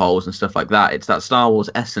plot holes and stuff like that. It's that Star Wars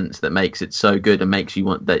essence that makes it so good and makes you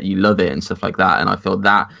want that you love it and stuff like that, and I feel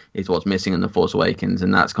that is what's missing in The Force Awakens,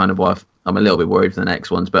 and that's kind of why I'm a little bit worried for the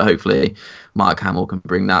next ones, but hopefully Mark Hamill can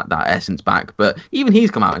bring that essence back. But even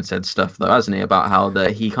he's come out and said stuff though, hasn't he, about how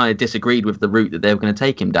he kind of disagreed with the route that they were going to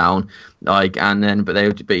take him down, like, and then but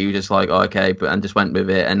he was just like, oh, okay, and just went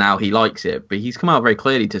with it, and now he likes it. But he's come out very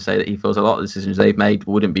clearly to say that he feels a lot of the decisions they've made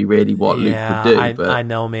wouldn't be really what Luke would do. I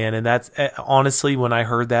know, man, and that's honestly, when I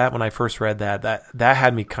heard that, when I first read that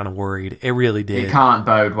had me kind of worried. It really did. It can't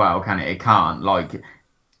bode well, can it? It can't, like,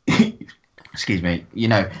 excuse me, you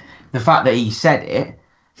know, the fact that he said it,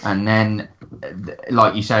 and then,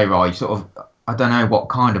 like you say, Roy, sort of, I don't know what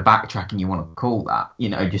kind of backtracking you want to call that. You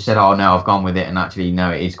know, just said, oh, no, I've gone with it, and actually,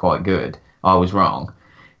 no, it is quite good. I was wrong.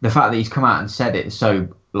 The fact that he's come out and said it so,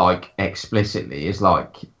 like, explicitly is,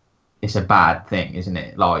 like, it's a bad thing, isn't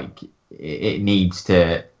it? Like, it needs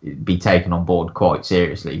to be taken on board quite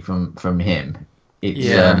seriously from him. It's,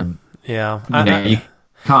 yeah. You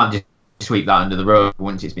can't just sweep that under the rug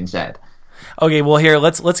once it's been said. Okay, well, here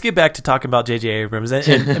let's get back to talking about J.J. Abrams,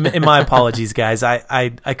 and my apologies, guys. I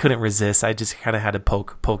couldn't resist. I just kind of had to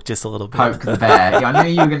poke just a little bit. Poke the bear. Yeah, I knew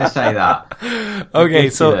you were going to say that. Okay,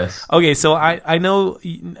 so I know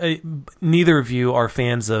neither of you are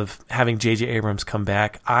fans of having J.J. Abrams come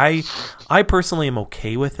back. I personally am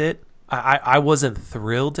okay with it. I wasn't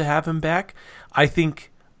thrilled to have him back. I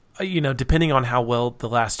think, you know, depending on how well The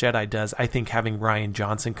Last Jedi does, I think having Rian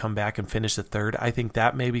Johnson come back and finish the third, I think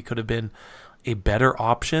that maybe could have been a better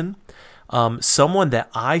option. Someone that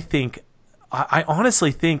I think, I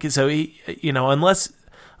honestly think, so he, you know, unless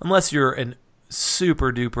you're an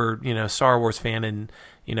super duper, you know, Star Wars fan and,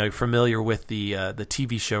 you know, familiar with the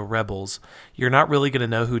TV show Rebels, you're not really going to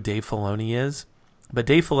know who Dave Filoni is. But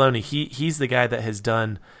Dave Filoni, he's the guy that has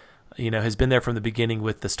done, you know, has been there from the beginning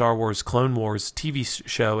with the Star Wars Clone Wars TV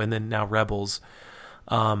show and then now Rebels.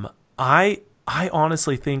 I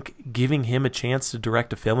honestly think giving him a chance to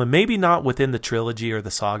direct a film, and maybe not within the trilogy or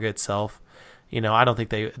the saga itself, you know, I don't think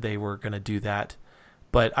they were going to do that.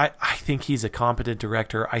 But I think he's a competent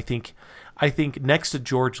director. I think next to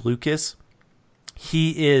George Lucas,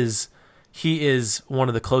 he is he is one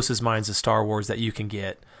of the closest minds to Star Wars that you can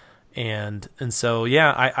get. And so,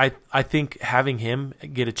 yeah, I think having him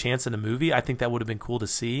get a chance in a movie, I think that would have been cool to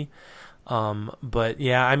see. But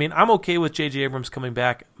yeah, I mean, I'm okay with J.J. Abrams coming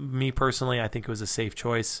back. Me personally, I think it was a safe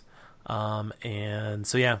choice. And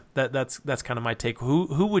so, yeah, that's kind of my take.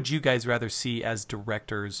 Who would you guys rather see as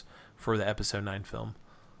directors for the Episode 9 film?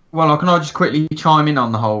 Well, can I just quickly chime in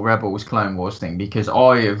on the whole Rebels Clone Wars thing, because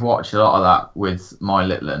I have watched a lot of that with my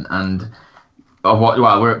little one, and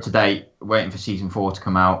we're up to date, waiting for season 4 to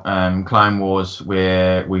come out. Clone Wars,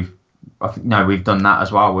 we've done that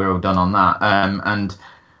as well. We're all done on that. And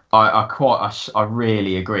I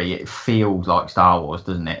really agree. It feels like Star Wars,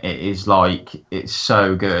 doesn't it? It is like, it's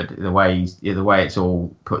so good the way it's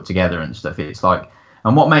all put together and stuff. It's like,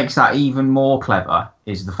 and what makes that even more clever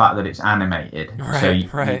is the fact that it's animated.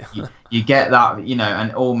 Right, you get that,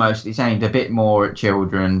 and almost it's aimed a bit more at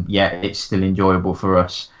children, yet it's still enjoyable for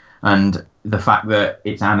us. And the fact that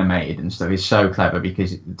it's animated and stuff is so clever,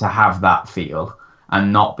 because to have that feel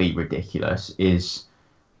and not be ridiculous is,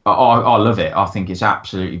 I love it. I think it's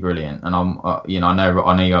absolutely brilliant. And I'm, I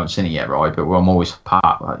know you haven't seen it yet, right? But I'm always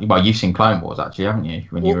part. Well, you've seen Clone Wars actually, haven't you?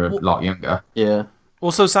 When you were a lot younger. Yeah.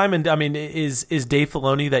 Well, so Simon, I mean, is Dave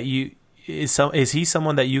Filoni is he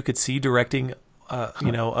someone that you could see directing,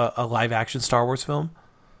 a live action Star Wars film?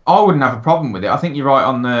 I wouldn't have a problem with it. I think you're right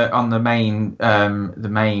on the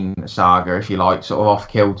main saga, if you like, sort of off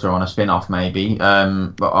kilter on a spin-off maybe.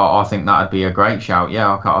 But I think that'd be a great shout.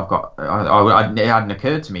 Yeah, it hadn't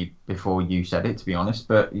occurred to me before you said it, to be honest.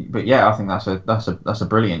 But yeah, I think that's a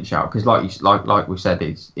brilliant shout, because like we said,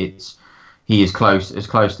 he is as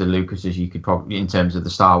close to Lucas as you could probably, in terms of the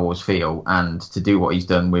Star Wars feel, and to do what he's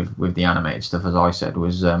done with the animated stuff, as I said,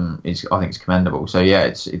 was I think it's commendable. So yeah,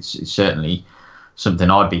 it's certainly something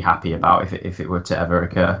I'd be happy about if it were to ever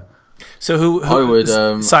occur. So who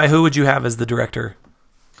would you have as the director?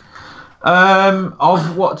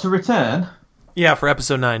 Of what to return? Yeah, for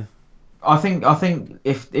Episode 9. I think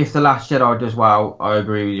if The Last Jedi does well, I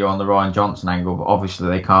agree with you on the Rian Johnson angle, but obviously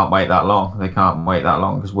they can't wait that long. They can't wait that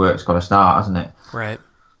long because work's got to start, hasn't it? Right.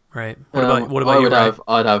 What about you?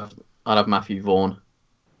 I'd have Matthew Vaughn.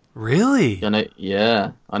 Really?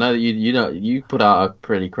 Yeah. I know that you put out a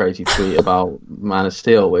pretty crazy tweet about Man of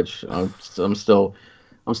Steel, which I'm still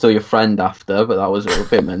your friend after, but that was a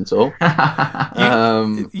bit mental.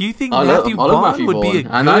 You think Matthew Vaughn would be a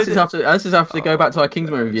good... And this is after to go back to our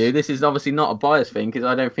Kingsman review. This is obviously not a biased thing, because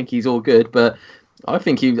I don't think he's all good, but I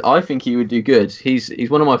think he would do good. He's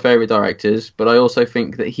one of my favourite directors, but I also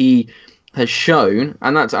think that he has shown,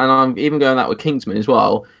 and I'm even going that with Kingsman as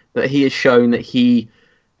well, that he has shown that he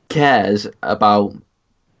cares about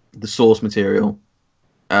the source material,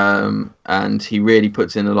 and he really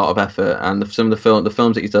puts in a lot of effort. And some of the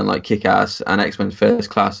films that he's done, like Kick-Ass and X-Men First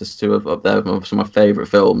Class, is two of some of my favourite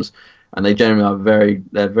films, and they generally are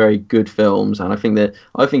very good films. And I think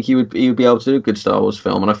he would be able to do a good Star Wars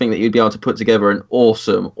film, and I think that he'd be able to put together an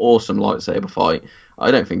awesome lightsaber fight. I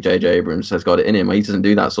don't think J.J. Abrams has got it in him. He doesn't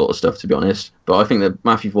do that sort of stuff, to be honest. But I think that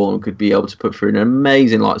Matthew Vaughn could be able to put through an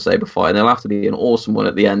amazing lightsaber fight, and there'll have to be an awesome one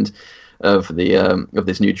at the end of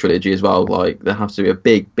this new trilogy as well. Like, there has to be a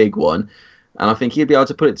big one, and I think he'd be able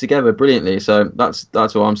to put it together brilliantly. So that's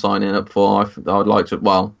what I'm signing up for. I would like to.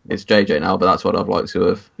 Well, it's JJ now, but that's what I'd like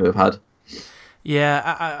to have had.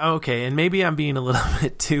 Yeah, okay, and maybe I'm being a little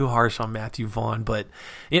bit too harsh on Matthew Vaughn, but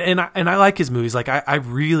and I like his movies. Like I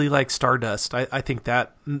really like Stardust. I think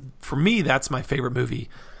that, for me, that's my favorite movie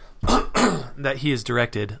that he has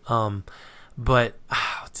directed. But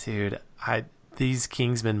dude, these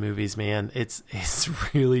Kingsman movies, man, it's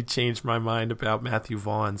really changed my mind about Matthew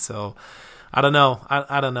Vaughn. So I don't know.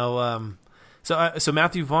 I don't know. So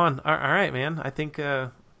Matthew Vaughn. All right, man. I think.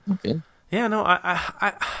 Okay. Yeah, no,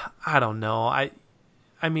 I don't know. I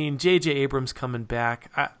mean, J.J. Abrams coming back.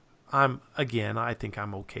 I think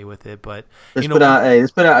I'm okay with it. But let's put out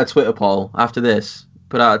a Twitter poll after this.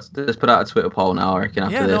 Let's put out a Twitter poll now. I reckon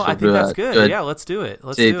after this. I think that's good. Yeah, let's do it.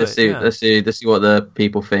 Let's see what the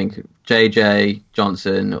people think. J.J.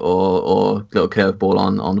 Johnson or little curveball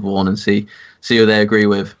on Vaughn, and see who they agree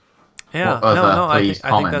with. Yeah, I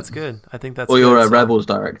think that's good. Or you're a Rebels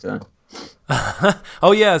director.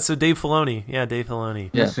 Oh yeah, so Dave Filoni. Yeah, Dave Filoni.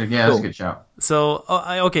 Yeah, cool. That's a good shout. So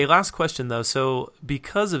okay, last question though. So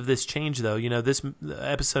because of this change though, this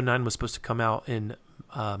Episode 9 was supposed to come out in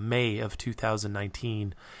May of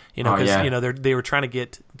 2019. Because they were trying to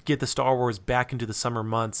get the Star Wars back into the summer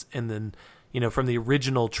months, and then from the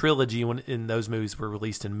original trilogy, when those movies were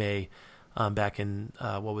released in May, back in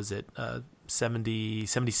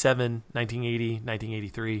 77, 1980,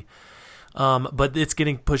 1983. but it's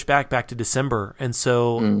getting pushed back to December. And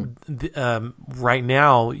so right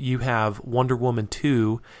now you have Wonder Woman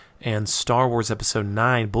 2 and Star Wars Episode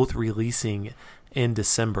 9 both releasing in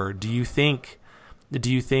December. Do you think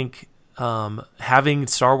having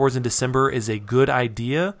Star Wars in December is a good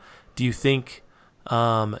idea? Do you think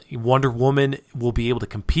Wonder Woman will be able to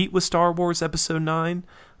compete with Star Wars Episode 9?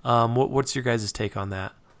 What's your guys' take on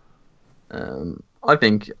that? I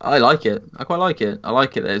think I like it. I quite like it. I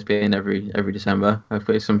like it that it's being every December. I think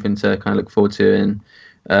it's something to kind of look forward to, and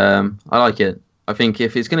I like it. I think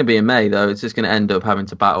if it's going to be in May, though, it's just going to end up having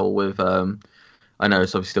to battle with. I know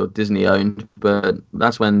it's obviously still Disney owned, but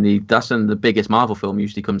that's when the biggest Marvel film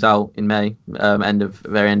usually comes out in May,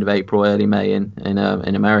 very end of April, early May in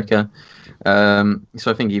America. So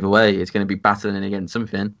I think either way, it's going to be battling against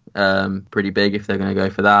something pretty big if they're going to go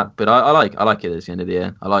for that. But I like it at the end of the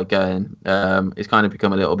year. I like going. It's kind of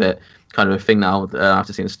become a little bit kind of a thing now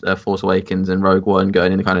after seeing Force Awakens and Rogue One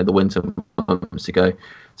going into kind of the winter months to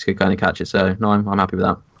kind of catch it. So no, I'm happy with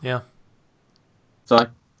that. Yeah. So.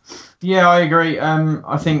 Yeah, I agree.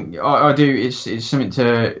 I think I do. It's something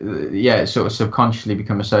to it's sort of subconsciously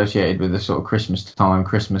become associated with the sort of Christmas time,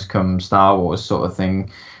 Christmas come Star Wars sort of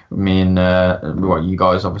thing. Me and what you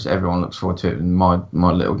guys, obviously everyone looks forward to it, and my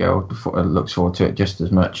little girl looks forward to it just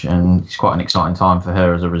as much, and it's quite an exciting time for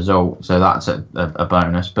her as a result. So that's a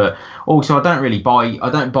bonus. But also, I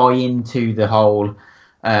don't buy into the whole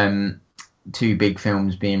two big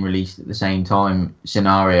films being released at the same time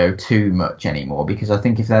scenario too much anymore, because I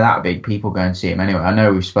think if they're that big, people go and see them anyway. I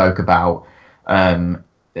know we've spoke about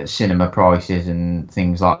cinema prices and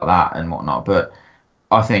things like that and whatnot, but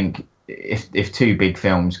I think if two big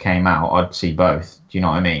films came out, I'd see both. Do you know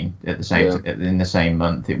what I mean? At the same in the same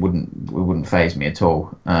month, it wouldn't faze me at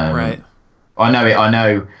all. Right. I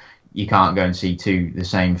know you can't go and see the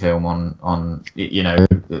same film on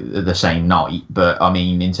the same night, but I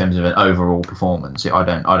mean in terms of an overall performance, I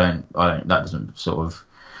don't that doesn't sort of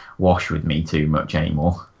wash with me too much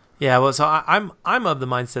anymore. Yeah, well, so I'm of the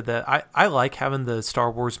mindset that I like having the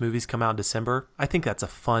Star Wars movies come out in December. I think that's a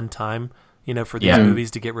fun time, for these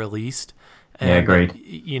movies to get released. And, yeah, agreed.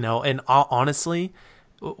 And honestly,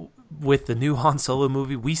 with the new Han Solo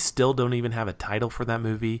movie, we still don't even have a title for that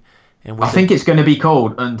movie. And I think it's going to be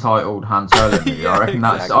called Untitled Han Solo movie. Yeah, I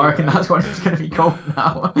reckon that's what it's going to be called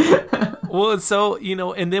now. Well, so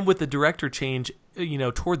and then with the director change,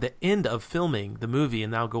 toward the end of filming the movie,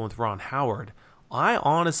 and now going with Ron Howard, I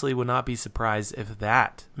honestly would not be surprised if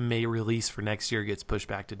that May release for next year gets pushed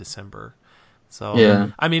back to December. So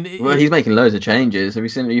yeah, I mean, he's making loads of changes. Have you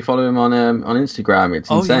seen? You follow him on Instagram? It's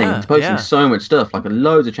insane. Yeah, he's posting so much stuff, like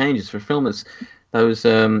loads of changes for a film that was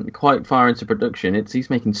quite far into production. He's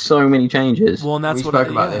making so many changes. Well, and that's what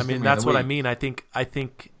I mean. I think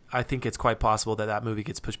it's quite possible that movie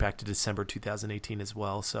gets pushed back to December 2018 as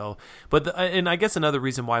well. So, and I guess another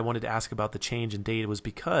reason why I wanted to ask about the change in date was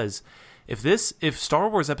because if Star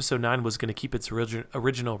Wars Episode 9 was going to keep its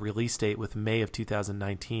original release date with May of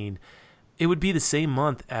 2019, it would be the same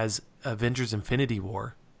month as Avengers Infinity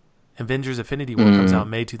War. Avengers Infinity War comes out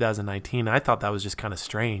May 2019. I thought that was just kind of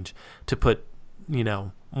strange to put,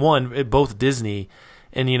 both Disney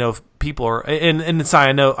and, if people are, and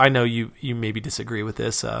sorry, I know you maybe disagree with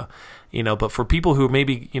this, but for people who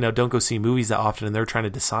maybe, don't go see movies that often and they're trying to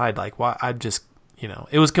decide, like, why,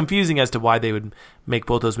 it was confusing as to why they would make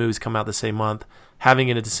both those movies come out the same month. Having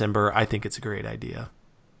it in December, I think it's a great idea.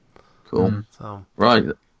 Cool. So, right.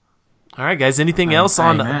 All right, guys. Anything else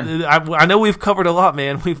on? I know we've covered a lot,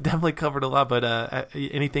 man. We've definitely covered a lot. But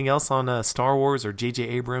anything else on Star Wars or J.J.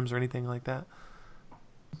 Abrams or anything like that?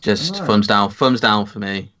 Just thumbs down for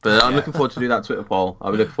me. But I'm looking forward to do that Twitter poll. I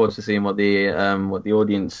would look forward to seeing what the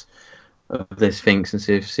audience of this thinks and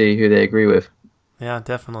see who they agree with. Yeah,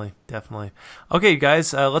 definitely. Okay,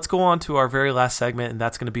 guys. Let's go on to our very last segment, and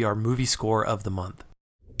that's going to be our movie score of the month.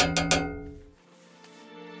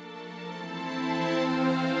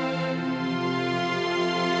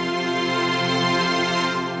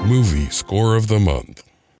 Movie score of the month.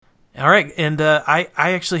 All right, and I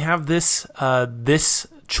actually have this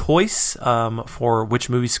choice for which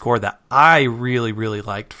movie score that I really, really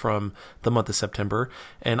liked from the month of September,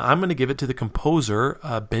 and I'm going to give it to the composer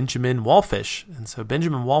Benjamin Wallfisch. And so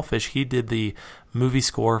Benjamin Wallfisch, he did the movie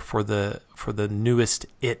score for the newest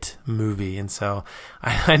It movie, and so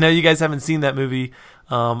I know you guys haven't seen that movie.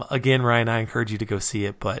 Again, Ryan, I encourage you to go see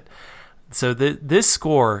it, but. So this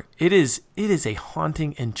score, it is a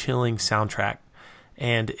haunting and chilling soundtrack,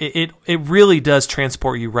 and it really does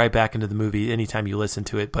transport you right back into the movie anytime you listen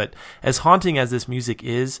to it. But as haunting as this music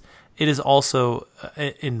is, it is also,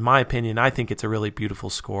 in my opinion, I think it's a really beautiful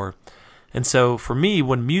score. And so for me,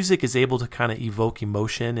 when music is able to kind of evoke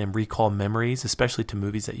emotion and recall memories, especially to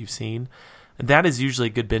movies that you've seen, that is usually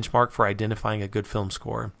a good benchmark for identifying a good film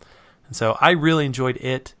score. And so I really enjoyed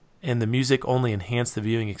it, and the music only enhanced the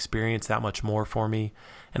viewing experience that much more for me.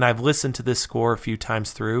 And I've listened to this score a few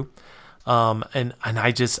times through, and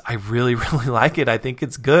I really, really like it. I think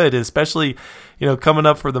it's good, especially, coming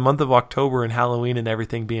up for the month of October and Halloween and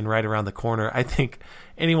everything being right around the corner. I think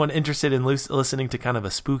anyone interested in listening to kind of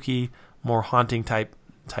a spooky, more haunting type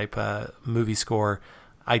movie score,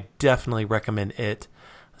 I definitely recommend it.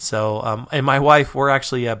 So, and my wife, we're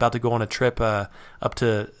actually about to go on a trip up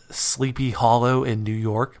to Sleepy Hollow in New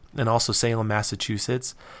York and also Salem,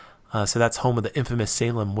 Massachusetts. So that's home of the infamous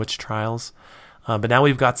Salem witch trials. But now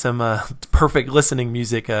we've got some perfect listening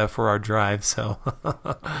music for our drive. So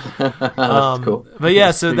that's cool. But yeah,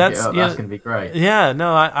 so that's gonna be great. Yeah,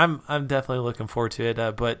 no, I'm definitely looking forward to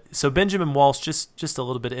it. But so Benjamin Walsh, just a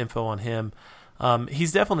little bit of info on him.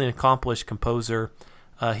 He's definitely an accomplished composer.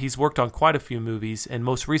 He's worked on quite a few movies, and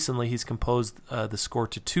most recently he's composed the score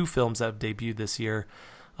to 2 films that have debuted this year,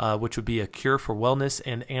 which would be A Cure for Wellness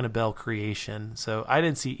and Annabelle Creation. So I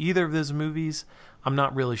didn't see either of those movies. I'm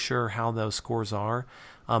not really sure how those scores are,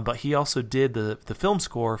 but he also did the film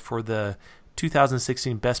score for the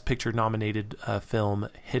 2016 Best Picture nominated film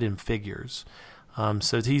Hidden Figures.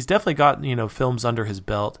 So he's definitely got films under his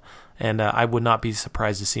belt, and I would not be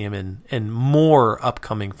surprised to see him in more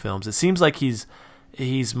upcoming films. It seems like he's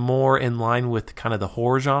more in line with kind of the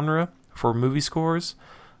horror genre for movie scores.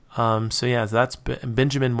 So yeah, that's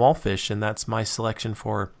Benjamin Wallfish, and that's my selection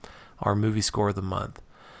for our movie score of the month.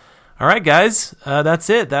 All right, guys, that's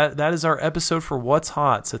it. That is our episode for What's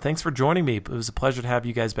Hot. So thanks for joining me. It was a pleasure to have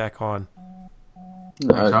you guys back on.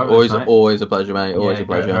 Always a pleasure, mate. Always a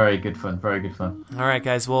pleasure. Very good fun. Very good fun. All right,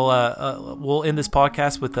 guys. We'll end this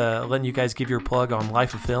podcast with letting you guys give your plug on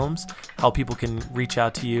Life of Films, how people can reach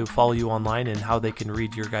out to you, follow you online, and how they can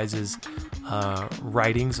read your guys'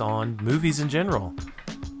 writings on movies in general.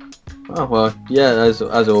 Oh, well, yeah, as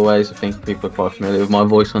always, I think people are quite familiar with my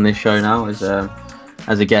voice on this show now as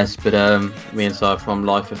a guest, but me and Si are from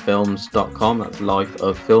lifeoffilms.com. That's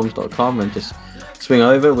lifeoffilms.com, and just swing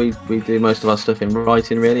over. We do most of our stuff in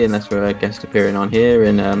writing, really, unless we're a guest appearing on here,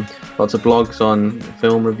 and lots of blogs on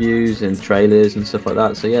film reviews and trailers and stuff like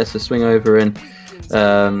that. So yeah, so swing over and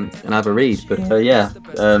have a read. But Si, do you want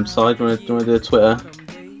to do a Twitter?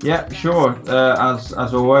 Yeah, sure. As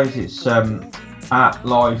always, it's at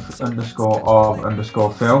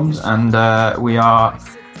life_of_films, and we are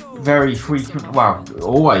very frequent,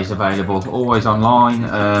 always available, always online,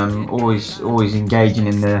 always engaging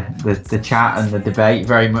in the chat and the debate,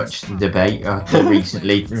 very much the debate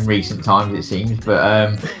in recent times it seems,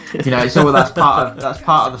 but it's all that's part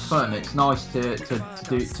of the fun. It's nice to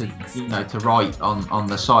write on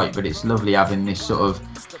the site, but it's lovely having this sort of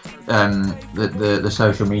the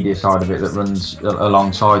social media side of it that runs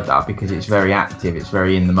alongside that, because it's very active, it's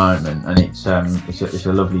very in the moment, and it's a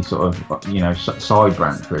lovely sort of side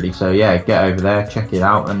branch, really. So yeah, get over there, check it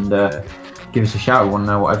out, and give us a shout. We want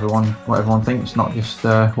to know what everyone thinks, not just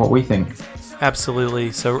what we think.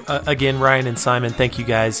 Absolutely. So again, Ryan and Simon, thank you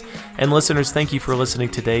guys. And listeners, thank you for listening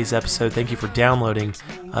to today's episode. Thank you for downloading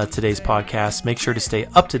today's podcast. Make sure to stay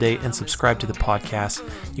up to date and subscribe to the podcast.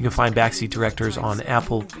 You can find Backseat Directors on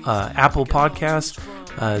Apple Podcasts,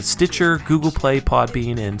 Stitcher, Google Play,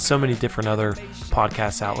 Podbean, and so many different other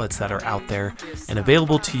podcast outlets that are out there and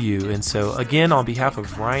available to you. And so again, on behalf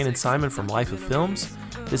of Ryan and Simon from Life of Films,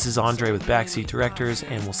 this is Andre with Backseat Directors,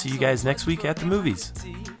 and we'll see you guys next week at the movies.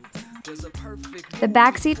 The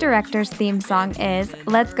Backseat Directors theme song is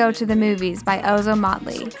Let's Go to the Movies by Ozo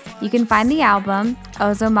Motley. You can find the album,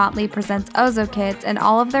 Ozo Motley Presents Ozo Kids, and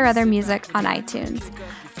all of their other music on iTunes.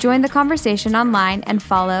 Join the conversation online and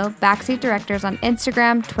follow Backseat Directors on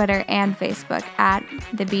Instagram, Twitter, and Facebook at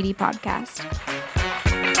The BD Podcast.